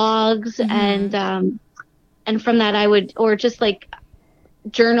experiences, like blogs, and from that I would, or just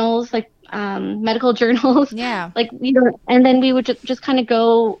journals, medical journals. Yeah. And then we would just kind of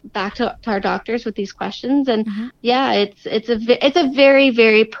go back to our doctors with these questions. And yeah, it's a very,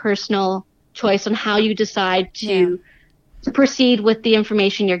 very personal choice on how you decide to proceed with the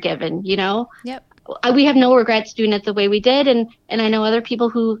information you're given, Yep. We have no regrets doing it the way we did. And I know other people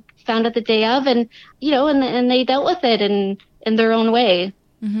who found it the day of and they dealt with it in their own way.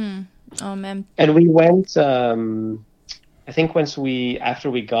 Mm-hmm. Oh, man. And we went, I think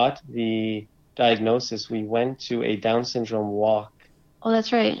after we got the diagnosis, we went to a Down syndrome walk. Oh,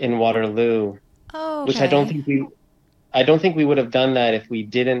 that's right. In Waterloo. Oh, okay. Which I don't think we would have done that if we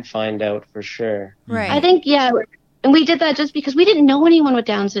didn't find out for sure. Right. I think, and we did that just because we didn't know anyone with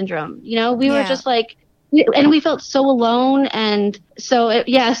Down syndrome. We were just and we felt so alone. And so,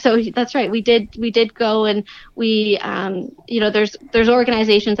 so that's right. We did go, and we, there's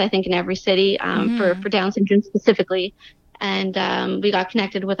organizations, I think, in every city for Down syndrome specifically. And we got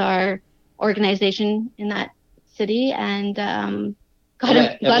connected with our organization in that city and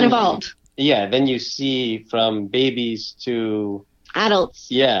got involved. Yeah, then you see from babies to adults.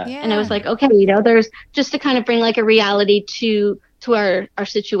 Yeah. And I was like, okay, there's just to kind of bring a reality to our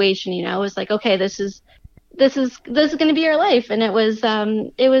situation, it was like, okay, this is going to be our life. And it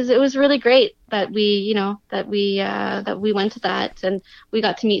was really great that we went to that, and we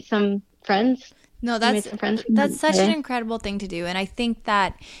got to meet some friends. No, that's such an incredible thing to do. And I think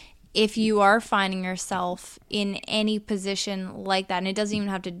that if you are finding yourself in any position like that, and it doesn't even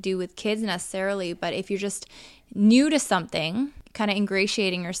have to do with kids necessarily, but if you're just new to something, kind of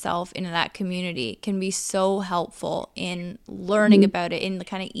ingratiating yourself into that community can be so helpful in learning about it, in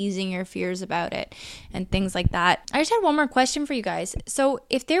kind of easing your fears about it and things like that. I just had one more question for you guys. So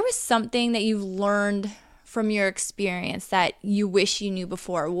if there was something that you've learned from your experience that you wish you knew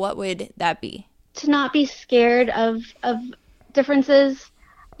before, what would that be? To not be scared of differences,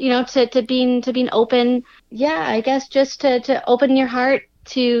 to being open. Yeah, I guess just to open your heart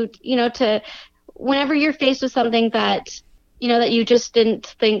to whenever you're faced with something that that you just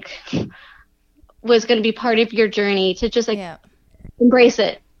didn't think was going to be part of your journey, to just embrace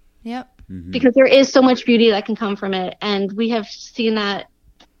it. Yep. Mm-hmm. Because there is so much beauty that can come from it, and we have seen that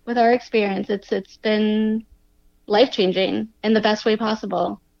with our experience. It's been life-changing in the best way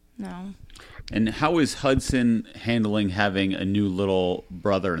possible. No. And how is Hudson handling having a new little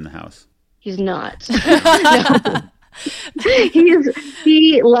brother in the house? He's not.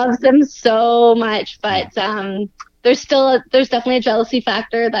 He loves them so much, but there's definitely a jealousy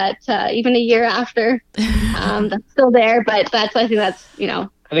factor that even a year after, that's still there. But I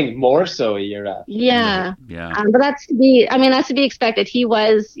think more so a year after. Yeah. Yeah. But that's to be expected. He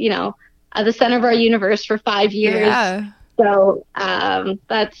was, the center of our universe for 5 years. Yeah. So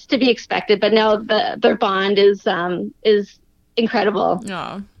that's to be expected. But no, their bond is incredible.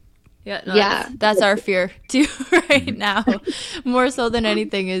 No. Yeah, that's our fear too right now. More so than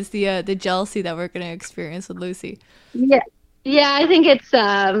anything is the jealousy that we're going to experience with Lucy. Yeah, I think it's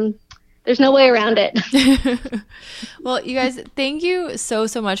there's no way around it. Well, you guys, thank you so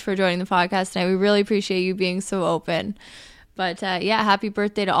much for joining the podcast tonight. We really appreciate you being so open. But happy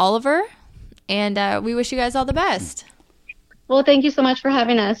birthday to Oliver, and we wish you guys all the best. Well, thank you so much for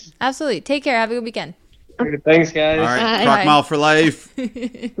having us. Absolutely. Take care. Have a good weekend. Thanks, guys. All right, Bye. Croc Mile for life.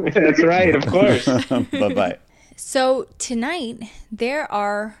 That's right, of course. Bye-bye. So tonight there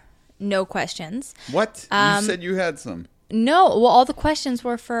are no questions. What? You said you had some. No, well, all the questions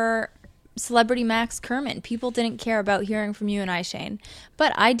were for Celebrity Max Kerman. People didn't care about hearing from you and I, Shane.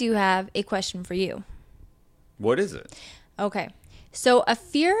 But I do have a question for you. What is it? Okay. So a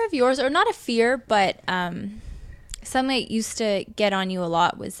fear of yours, or not a fear, but something that used to get on you a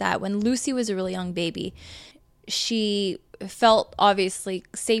lot was that when Lucy was a really young baby, she felt obviously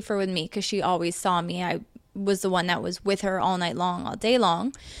safer with me because she always saw me. I was the one that was with her all night long, all day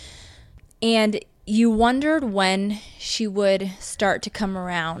long. And you wondered when she would start to come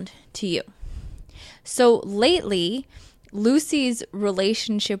around to you. So lately, Lucy's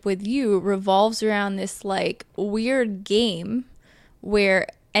relationship with you revolves around this like weird game where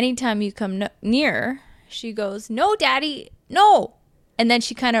anytime you come near, she goes, "No, Daddy, no." And then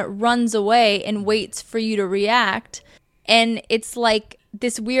she kind of runs away and waits for you to react. And it's like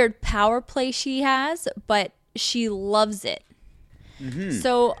this weird power play she has, but she loves it. Mm-hmm.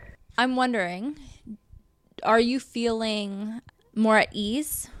 So I'm wondering, are you feeling more at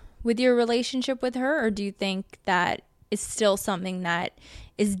ease with your relationship with her, or do you think that it's still something that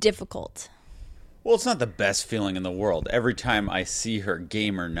is difficult? Well, it's not the best feeling in the world. Every time I see her,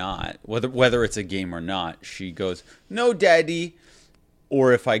 game or not, whether it's a game or not, she goes, "No, Daddy."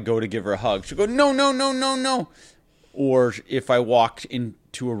 Or if I go to give her a hug, she'll go, "No, no, no, no, no." Or if I walk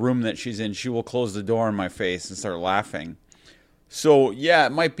into a room that she's in, she will close the door in my face and start laughing. So, yeah,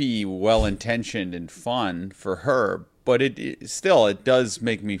 it might be well-intentioned and fun for her, but it does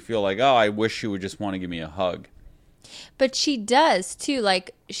make me feel like, oh, I wish she would just want to give me a hug. But she does, too.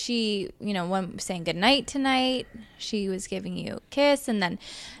 Like, she, when saying goodnight tonight, she was giving you a kiss, and then...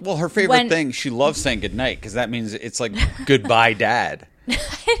 Well, her favorite thing, she loves saying goodnight, because that means it's like, goodbye, Dad.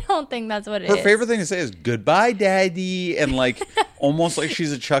 I don't think that's what it Her is. favorite thing to say is, goodbye, Daddy, and like, almost like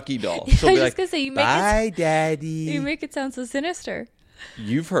she's a Chucky doll. She'll be like, bye, Daddy. You make it sound so sinister.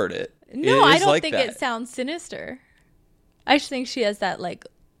 You've heard it. No, I don't think that. it sounds sinister. I just think she has that, like,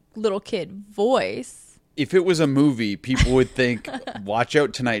 little kid voice. If it was a movie, people would think, watch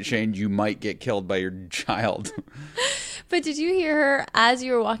out tonight, Shane, you might get killed by your child. But did you hear her as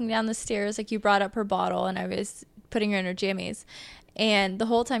you were walking down the stairs? Like, you brought up her bottle, and I was putting her in her jammies. And the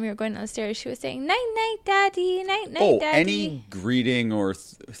whole time you were going down the stairs, she was saying, "Night, night, Daddy, night, night, Daddy." Any greeting or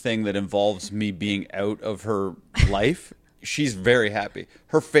thing that involves me being out of her life, she's very happy.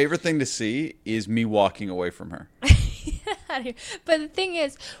 Her favorite thing to see is me walking away from her. But the thing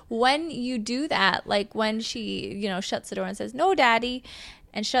is, when you do that, like when she, shuts the door and says, "No, Daddy,"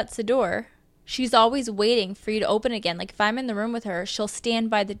 and shuts the door, she's always waiting for you to open again. Like if I'm in the room with her, she'll stand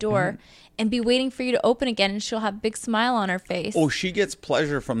by the door and be waiting for you to open again, and she'll have a big smile on her face. Oh, she gets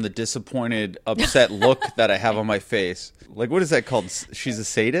pleasure from the disappointed, upset look that I have on my face. Like, what is that called? She's a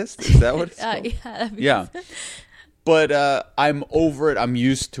sadist? Is that what it's called? Yeah. But I'm over it. I'm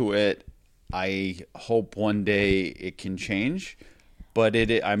used to it. I hope one day it can change. But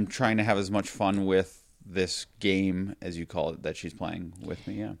I'm trying to have as much fun with this game, as you call it, that she's playing with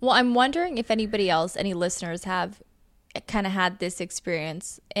me. Yeah. Well, I'm wondering if anybody else, any listeners have kind of had this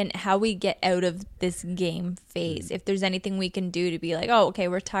experience and how we get out of this game phase. If there's anything we can do to be like, oh, okay,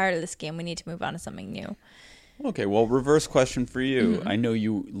 we're tired of this game. We need to move on to something new. Okay, well, reverse question for you. I know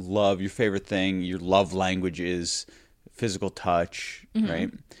you love, your favorite thing, your love language is physical touch,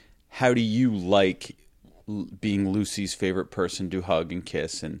 right? How do you like being Lucy's favorite person to hug and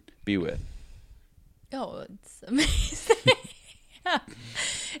kiss and be with? Oh, it's amazing.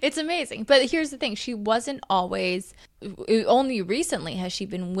 It's amazing. But here's the thing. She wasn't always, only recently has she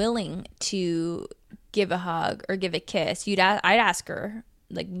been willing to give a hug or give a kiss. I'd ask her,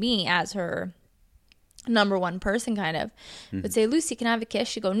 like me as her number one person kind of, would say, "Lucy, can I have a kiss?"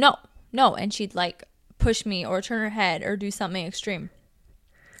 She'd go, "No, no." And she'd like push me or turn her head or do something extreme.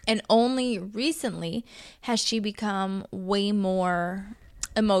 And only recently has she become way more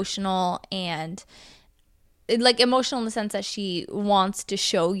emotional and like emotional in the sense that she wants to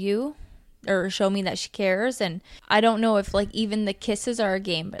show you or show me that she cares. And I don't know if like even the kisses are a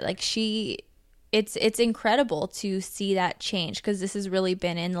game, but like it's incredible to see that change, because this has really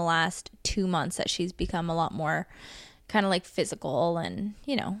been in the last 2 months that she's become a lot more kind of like physical and,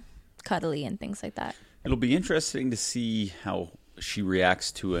 cuddly and things like that. It'll be interesting to see how she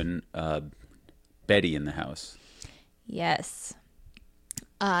reacts to Betty in the house. Yes.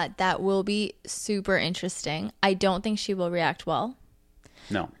 That will be super interesting. I don't think she will react well.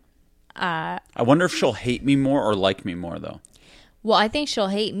 No. I wonder if she'll hate me more or like me more, though. Well, I think she'll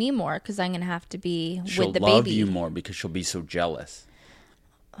hate me more because I'm going to have to be with the baby. She'll love you more because she'll be so jealous.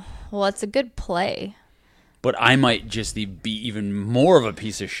 Well, it's a good play. but I might just be even more of a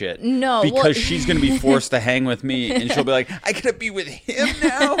piece of shit. No, because well- she's going to be forced to hang with me, and she'll be like, I gotta be with him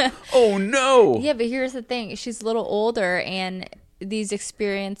now? Oh, no. Yeah, but here's the thing. She's a little older, and these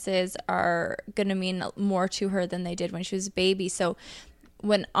experiences are going to mean more to her than they did when she was a baby. So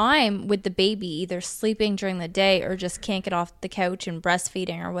when I'm with the baby, either sleeping during the day or just can't get off the couch and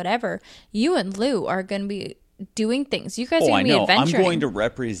breastfeeding or whatever, you and Lou are going to be doing things. You guys are Oh, going I to be know. I'm adventuring. going to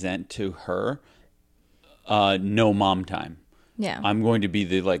represent to her no mom time. Yeah. I'm going to be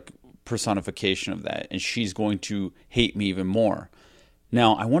the like personification of that, and she's going to hate me even more.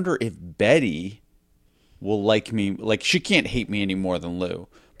 Now, I wonder if Betty will like me. Like, she can't hate me any more than Lou,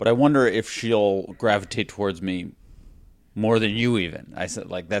 but I wonder if she'll gravitate towards me more than you even. I said,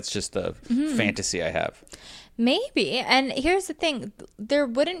 like, that's just a fantasy I have. Maybe. And here's the thing. There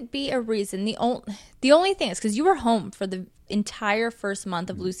wouldn't be a reason. The only thing is because you were home for the entire first month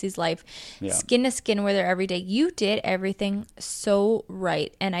of Lucy's life, Yeah. skin to skin with her every day. You did everything so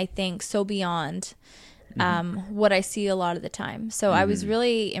right, and I think so beyond what I see a lot of the time. So I was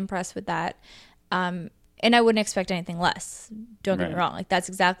really impressed with that. And I wouldn't expect anything less. Don't get me Right. wrong. Like, that's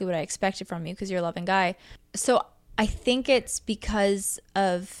exactly what I expected from you because you're a loving guy. So I think it's because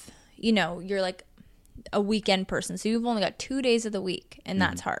of, you're like a weekend person. So you've only got 2 days of the week, and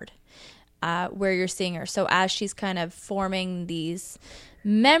that's hard where you're seeing her. So as she's kind of forming these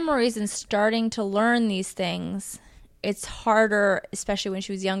memories and starting to learn these things, it's harder, especially when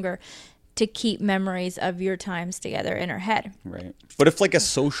she was younger, to keep memories of your times together in her head. Right. But if like a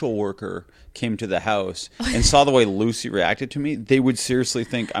social worker came to the house and saw the way Lucy reacted to me, they would seriously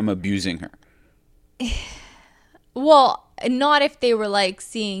think I'm abusing her. Well, not if they were like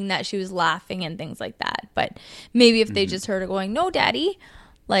seeing that she was laughing and things like that, but maybe if they just heard her going, "No, Daddy,"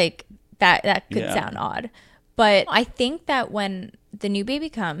 like that could Yeah. sound odd. But I think that when the new baby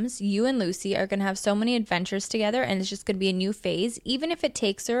comes, you and Lucy are going to have so many adventures together, and it's just going to be a new phase, even if it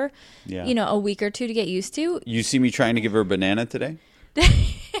takes her, Yeah. a week or two to get used to. You see me trying to give her a banana today?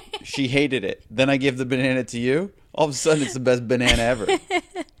 She hated it. Then I give the banana to you. All of a sudden, it's the best banana ever.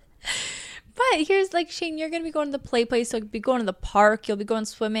 But here's like, Shane, you're going to be going to the play place. You'll be going to the park. You'll be going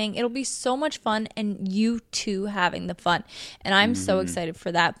swimming. It'll be so much fun, and you two having the fun. And I'm so excited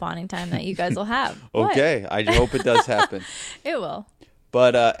for that bonding time that you guys will have. What? Okay. I hope it does happen. It will.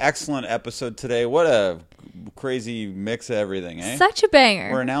 But excellent episode today. What a crazy mix of everything, eh? Such a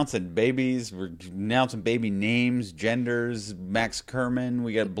banger. We're announcing babies. We're announcing baby names, genders. Max Kerman.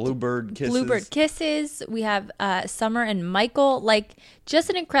 We got Bluebird Kisses. Bluebird Kisses. We have Summer and Michael. Like, just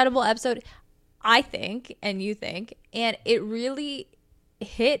an incredible episode, I think, and you think. And it really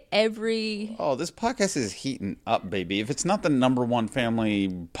hit every... Oh, this podcast is heating up, baby. If it's not the number one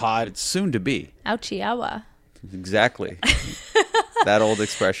family pod, it's soon to be. Ouchie awa. Exactly. That old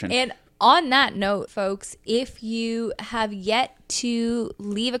expression. And on that note, folks, if you have yet to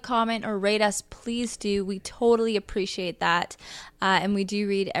leave a comment or rate us, please do. We totally appreciate that. And we do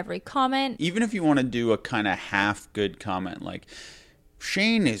read every comment. Even if you want to do a kind of half good comment, like,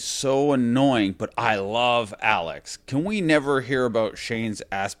 Shane is so annoying, but I love Alex. Can we never hear about Shane's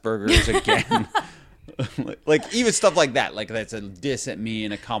Asperger's again? Like, even stuff like that. Like, that's a diss at me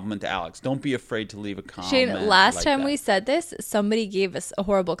and a compliment to Alex. Don't be afraid to leave a comment. Shane, last like time that. we said this, somebody gave us a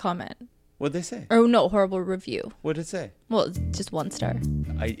horrible comment. What'd they say? Or no, horrible review. What'd it say? Well, it's just 1 star.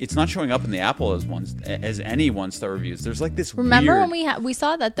 It's not showing up in the Apple as any 1-star reviews. There's like this Remember weird... when we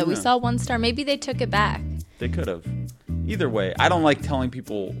saw that, though? We Yeah. saw 1 star. Maybe they took it back. They could have. Either way, I don't like telling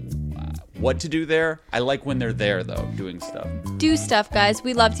people what to do there. I like when they're there, though, doing stuff. Do stuff, guys.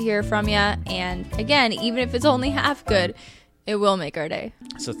 We love to hear from you. And again, even if it's only half good, it will make our day.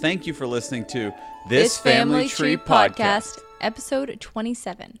 So thank you for listening to This Family Tree Podcast episode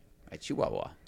 27. by Chihuahua.